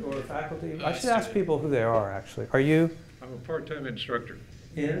student or faculty? I should ask people who they are, actually. Are you? I'm a part-time instructor.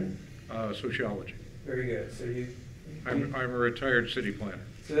 In? Sociology. Very good. So I'm a retired city planner.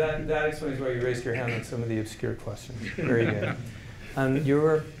 So that explains why you raised your hand on some of the obscure questions. Very good. And you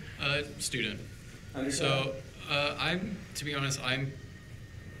were? Student. Understand. So to be honest, I'm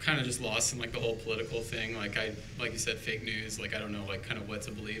kind of just lost in like the whole political thing. Like you said, fake news. Like I don't know, like kind of what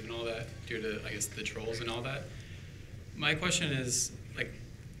to believe and all that due to I guess the trolls and all that. My question is like,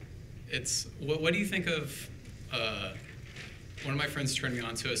 what do you think of? One of my friends turned me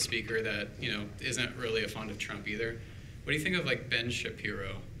on to a speaker that isn't really a fond of Trump either. What do you think of like Ben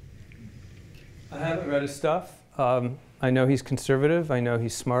Shapiro? I haven't read his stuff. I know he's conservative. I know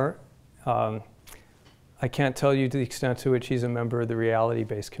he's smart. I can't tell you to the extent to which he's a member of the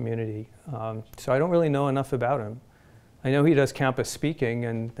reality-based community. So I don't really know enough about him. I know he does campus speaking,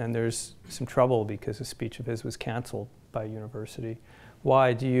 and there's some trouble because a speech of his was canceled by a university.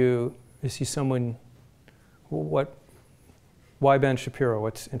 Why is he someone, why Ben Shapiro?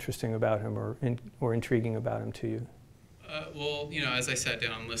 What's interesting about him or intriguing about him to you? Well, as I sat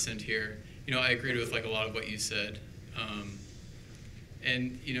down and listened here, I agreed with like a lot of what you said.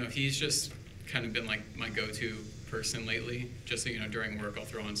 And, he's just kind of been like my go-to person lately. Just so, during work, I'll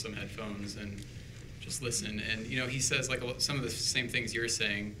throw on some headphones and just listen. And, he says like some of the same things you're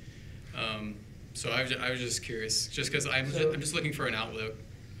saying. So I was just curious, just because I'm just looking for an outlet,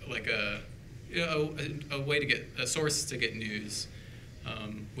 like a way to get a source to get news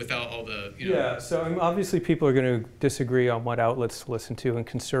without all the Yeah, so obviously people are going to disagree on what outlets to listen to, and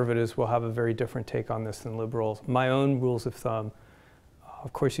conservatives will have a very different take on this than liberals. My own rules of thumb,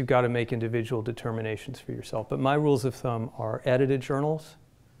 of course you've got to make individual determinations for yourself, but my rules of thumb are edited journals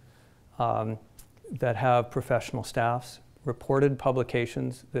that have professional staffs, reported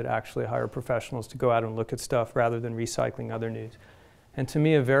publications that actually hire professionals to go out and look at stuff rather than recycling other news. And to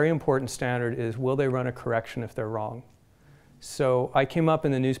me, a very important standard is, will they run a correction if they're wrong? So I came up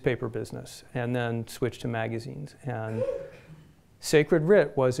in the newspaper business and then switched to magazines. And sacred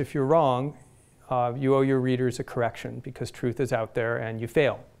writ was, if you're wrong, you owe your readers a correction because truth is out there and you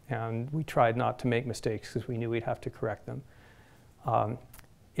fail. And we tried not to make mistakes because we knew we'd have to correct them.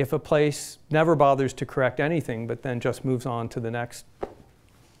 If a place never bothers to correct anything but then just moves on to the next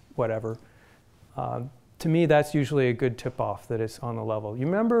whatever, to me, that's usually a good tip-off that it's on the level.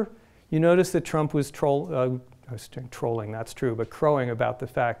 You noticed that Trump was trolling, that's true, but crowing about the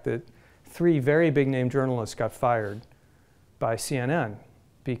fact that 3 very big-name journalists got fired by CNN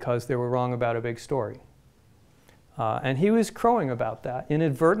because they were wrong about a big story. And he was crowing about that,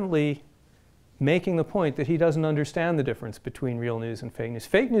 inadvertently making the point that he doesn't understand the difference between real news and fake news.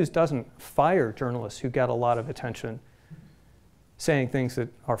 Fake news doesn't fire journalists who get a lot of attention saying things that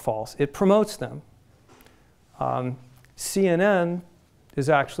are false. It promotes them. CNN is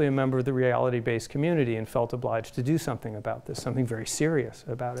actually a member of the reality-based community and felt obliged to do something about this, something very serious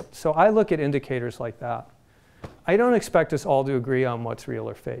about it. So I look at indicators like that. I don't expect us all to agree on what's real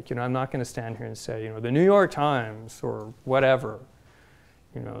or fake. You know, I'm not going to stand here and say, you know, the New York Times or whatever,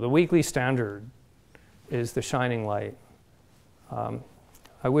 you know, the Weekly Standard is the shining light.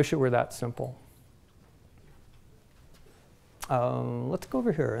 I wish it were that simple. Let's go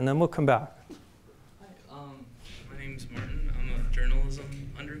over here, and then we'll come back. Hi, my name's Martin. I'm a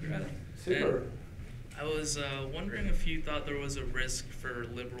journalism undergrad. Super. And I was wondering if you thought there was a risk for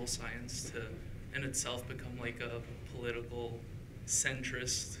liberal science to, in itself, become like a political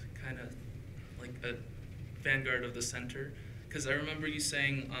centrist, kind of like a vanguard of the center. Because I remember you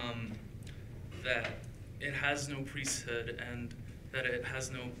saying that it has no priesthood and that it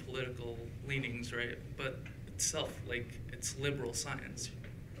has no political leanings, right? But itself, like, it's liberal science,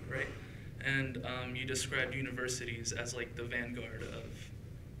 right? And you described universities as like the vanguard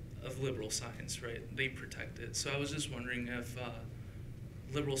of liberal science, right? They protect it. So I was just wondering if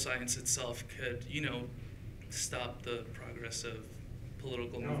liberal science itself could, you know, stop the progress of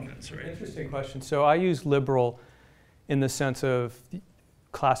political movements, right? Interesting question. So I use liberal in the sense of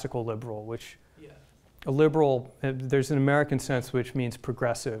classical liberal, which a liberal, there's an American sense which means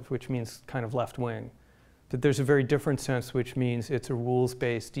progressive, which means kind of left-wing. But there's a very different sense which means it's a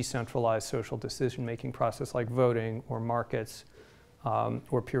rules-based, decentralized social decision-making process like voting or markets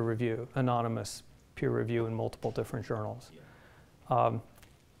or peer review, anonymous peer review in multiple different journals.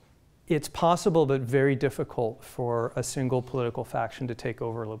 It's possible but very difficult for a single political faction to take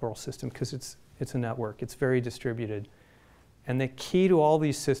over a liberal system because it's a network. It's very distributed. And the key to all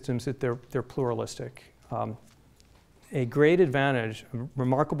these systems is that they're pluralistic. A great advantage, a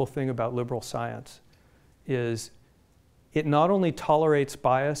remarkable thing about liberal science is it not only tolerates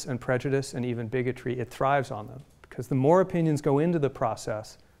bias and prejudice and even bigotry, it thrives on them. Because the more opinions go into the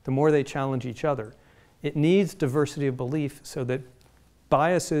process, the more they challenge each other. It needs diversity of belief so that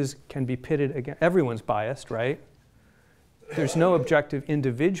biases can be pitted against, everyone's biased, right? There's no objective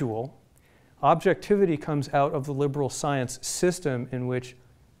individual. Objectivity comes out of the liberal science system in which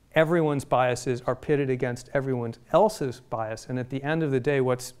everyone's biases are pitted against everyone else's bias. And at the end of the day,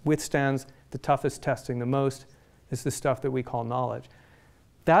 what withstands the toughest testing the most is the stuff that we call knowledge.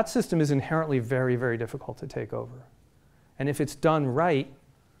 That system is inherently very, very difficult to take over. And if it's done right,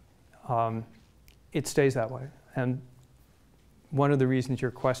 it stays that way. And one of the reasons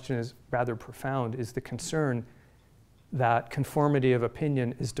your question is rather profound is the concern that conformity of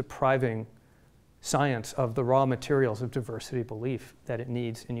opinion is depriving science of the raw materials of diversity belief that it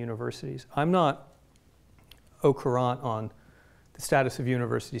needs in universities. I'm not au courant on the status of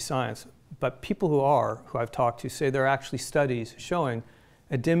university science, but people who I've talked to, say there are actually studies showing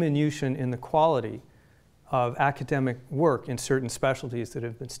a diminution in the quality of academic work in certain specialties that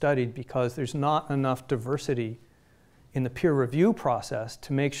have been studied because there's not enough diversity in the peer review process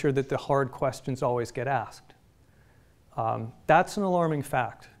to make sure that the hard questions always get asked. That's an alarming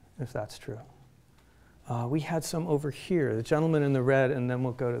fact, if that's true. We had some over here, the gentleman in the red, and then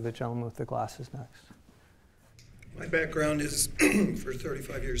we'll go to the gentleman with the glasses next. My background is, for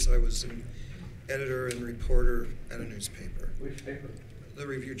 35 years, I was an editor and reporter at a newspaper. Which paper? The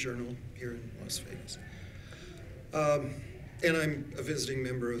Review Journal here in Las Vegas. And I'm a visiting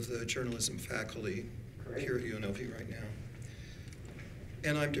member of the journalism faculty here at UNLV right now.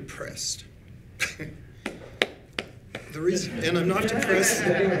 And I'm depressed. The reason, and I'm not depressed.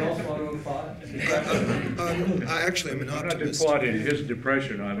 Actually, I'm an optimist. I'm not applauding his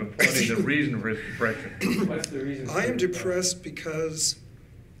depression. I'm applauding the reason for his depression. What's the reason? I am depressed because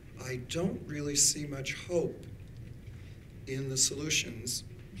I don't really see much hope in the solutions.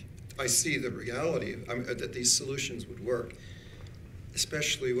 I see the reality that these solutions would work,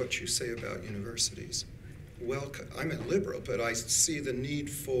 especially what you say about universities. Well, I'm a liberal, but I see the need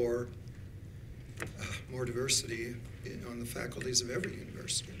for more diversity on the faculties of every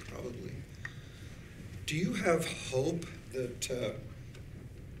university, probably. Do you have hope that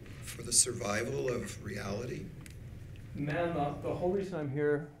for the survival of reality? Man, the whole reason I'm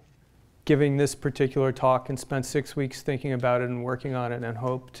here giving this particular talk and spent 6 weeks thinking about it and working on it and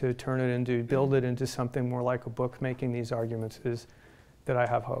hope to turn it into, build it into something more like a book making these arguments is that I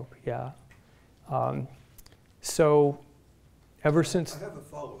have hope, yeah. So ever since... I have a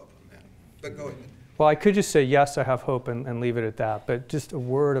follow-up on that, but go ahead. Well, I could just say, yes, I have hope and leave it at that, but just a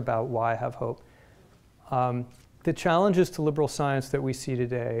word about why I have hope. The challenges to liberal science that we see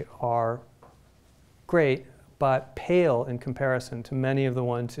today are great, but pale in comparison to many of the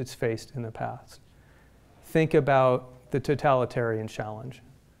ones it's faced in the past. Think about the totalitarian challenge.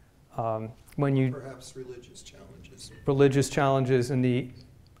 Perhaps religious challenges. Religious challenges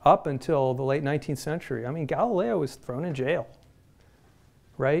up until the late 19th century. I mean, Galileo was thrown in jail,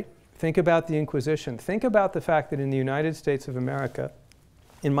 right? Think about the Inquisition. Think about the fact that in the United States of America,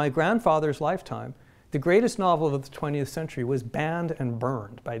 in my grandfather's lifetime, the greatest novel of the 20th century was banned and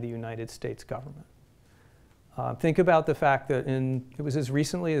burned by the United States government. Think about the fact that it was as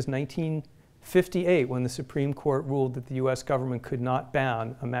recently as 1958 when the Supreme Court ruled that the US government could not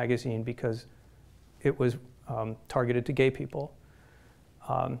ban a magazine because it was targeted to gay people.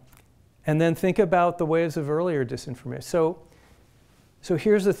 And then think about the waves of earlier disinformation. So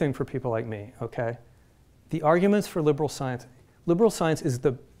here's the thing for people like me, okay? The arguments for liberal science is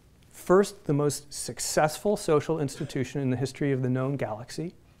the most successful social institution in the history of the known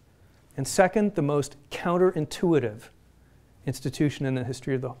galaxy. And second, the most counterintuitive institution in the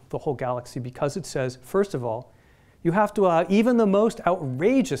history of the whole galaxy, because it says, first of all, you have to allow even the most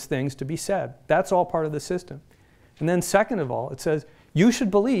outrageous things to be said. That's all part of the system. And then second of all, it says, you should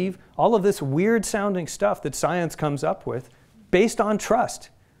believe all of this weird sounding stuff that science comes up with based on trust.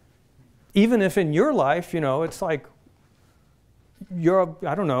 Even if in your life, it's like,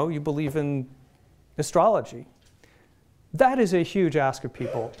 I don't know, you believe in astrology. That is a huge ask of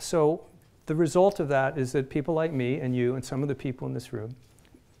people. So the result of that is that people like me and you and some of the people in this room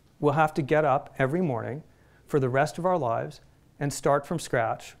will have to get up every morning for the rest of our lives and start from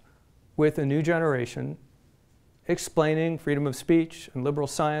scratch with a new generation explaining freedom of speech and liberal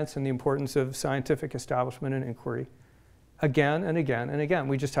science and the importance of scientific establishment and inquiry again and again and again.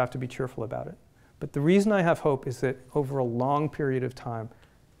 We just have to be cheerful about it. But the reason I have hope is that over a long period of time,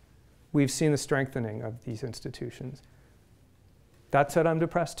 we've seen the strengthening of these institutions. That said, I'm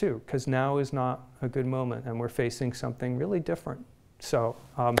depressed too, because now is not a good moment, and we're facing something really different. So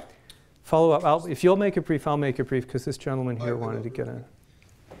follow up. If you'll make it brief, I'll make it brief, because this gentleman here wanted to get in.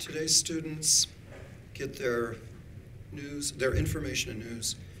 Today's students get their news, their information and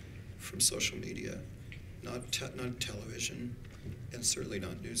news from social media, not television, and certainly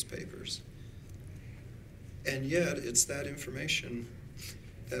not newspapers. And yet, it's that information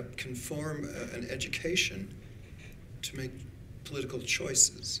that can form an education to make political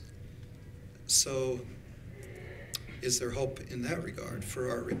choices. So, is there hope in that regard for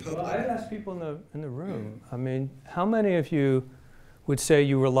our republic? Well, I'd ask people in the room. I mean, how many of you would say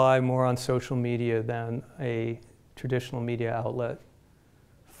you rely more on social media than a traditional media outlet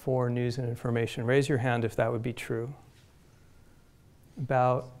for news and information? Raise your hand if that would be true.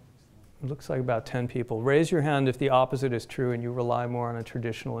 It looks like about 10 people. Raise your hand if the opposite is true and you rely more on a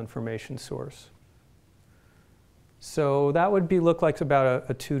traditional information source. So that would look like about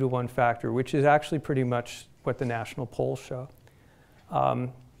a 2-to-1 factor, which is actually pretty much what the national polls show.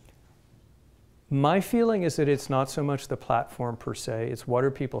 My feeling is that it's not so much the platform per se, it's what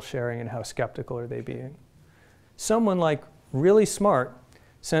are people sharing and how skeptical are they being. Someone like really smart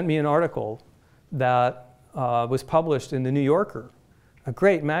sent me an article that was published in the New Yorker, a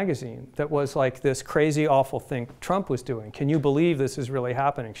great magazine, that was like this crazy, awful thing Trump was doing. Can you believe this is really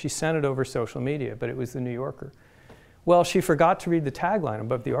happening? She sent it over social media, but it was the New Yorker. Well, she forgot to read the tagline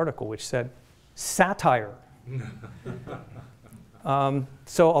above the article, which said, satire.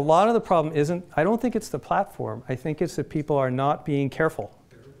 So a lot of the problem I don't think it's the platform. I think it's that people are not being careful.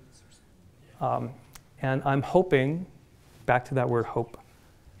 And I'm hoping, back to that word hope,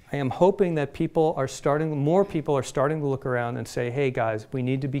 I am hoping that more people are starting to look around and say, hey guys, we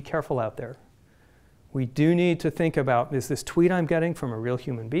need to be careful out there. We do need to think about, is this tweet I'm getting from a real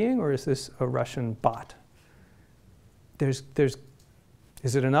human being or is this a Russian bot? Is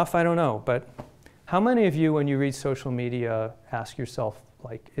it enough? I don't know. But how many of you, when you read social media, ask yourself,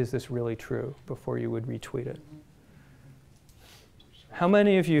 like, is this really true before you would retweet it? How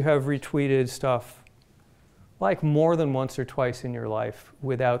many of you have retweeted stuff like more than once or twice in your life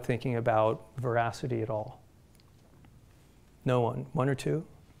without thinking about veracity at all? No one. One or two?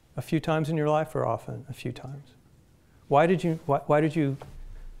 A few times in your life, or often? A few times. Why did you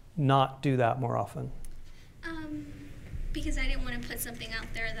not do that more often? Because I didn't want to put something out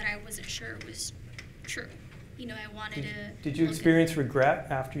there that I wasn't sure was true. I wanted to. Did you experience regret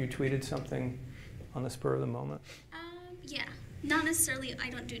after you tweeted something on the spur of the moment? Yeah. Not necessarily, I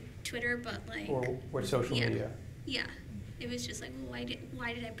don't do Twitter, but like. Or social media. Yeah. It was just like, well,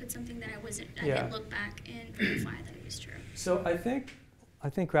 why did I put something that I didn't look back and verify that it was true. So I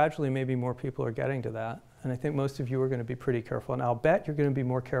think gradually maybe more people are getting to that. And I think most of you are going to be pretty careful. And I'll bet you're going to be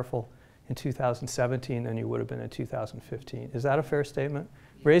more careful in 2017 than you would have been in 2015. Is that a fair statement?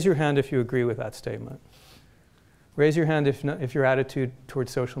 Raise your hand if you agree with that statement. Raise your hand if your attitude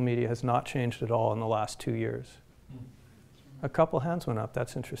towards social media has not changed at all in the last 2 years. A couple hands went up.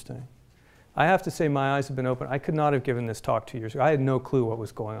 That's interesting. I have to say my eyes have been open. I could not have given this talk 2 years ago. I had no clue what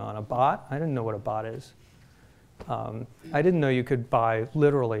was going on. A bot? I didn't know what a bot is. I didn't know you could buy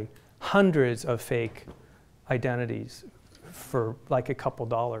literally hundreds of fake identities for like a couple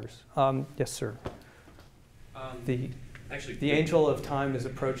dollars. Yes, sir. The angel of time is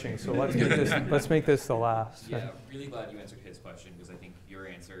approaching, so let's make this the last. Yeah, really glad you answered his question, because I think your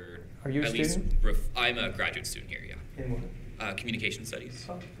answer. Are you a student? I'm a graduate student here, yeah. In what? Communication studies.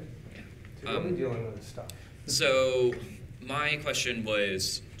 Oh, okay. Yeah. So you'll be dealing with this stuff. So my question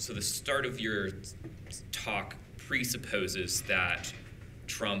was, so the start of your talk presupposes that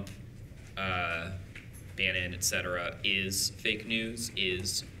Trump, Bannon, etc., is fake news,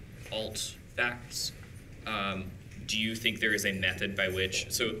 is alt facts. Do you think there is a method by which,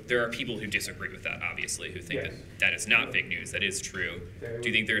 so there are people who disagree with that, obviously, who think Yes. that is not fake news, that is true. Do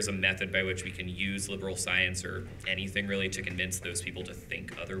you think there is a method by which we can use liberal science or anything really to convince those people to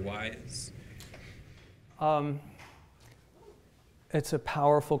think otherwise? It's a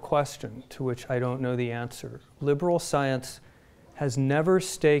powerful question to which I don't know the answer. Liberal science has never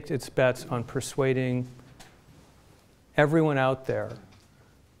staked its bets on persuading everyone out there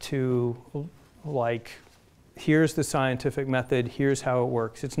to, like, here's the scientific method, here's how it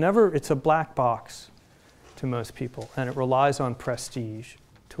works. It's a black box to most people, and it relies on prestige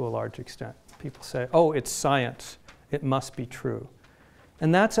to a large extent. People say, oh, it's science, it must be true.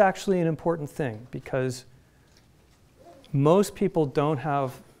 And that's actually an important thing, because most people don't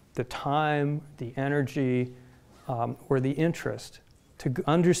have the time, the energy, or the interest to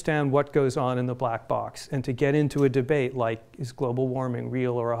understand what goes on in the black box and to get into a debate like, is global warming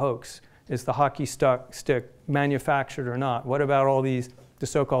real or a hoax? Is the hockey stick manufactured or not? What about all the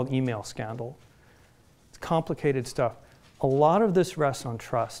so-called email scandal? It's complicated stuff. A lot of this rests on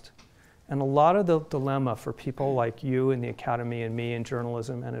trust. And a lot of the dilemma for people like you in the academy and me in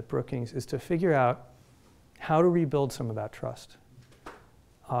journalism and at Brookings is to figure out how to rebuild some of that trust.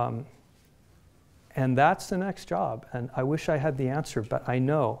 And that's the next job. And I wish I had the answer, but I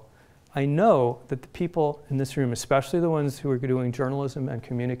know that the people in this room, especially the ones who are doing journalism and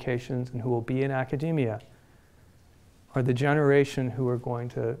communications and who will be in academia, are the generation who are going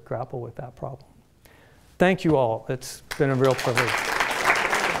to grapple with that problem. Thank you all. It's been a real privilege.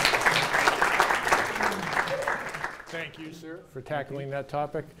 Thank you, sir, for tackling that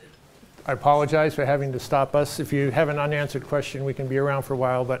topic. I apologize for having to stop us. If you have an unanswered question, we can be around for a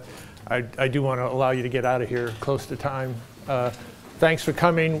while, but I do want to allow you to get out of here close to time. Thanks for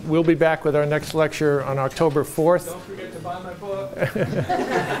coming. We'll be back with our next lecture on October 4th. Don't forget to buy my book.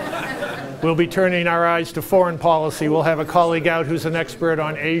 We'll be turning our eyes to foreign policy. We'll have a colleague out who's an expert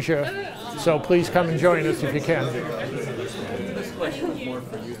on Asia. So please come and join us if you can. This question is more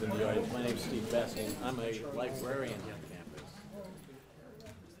for you than the audience. My name is Steve Bessing. I'm a librarian here on campus.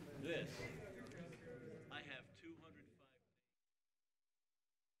 This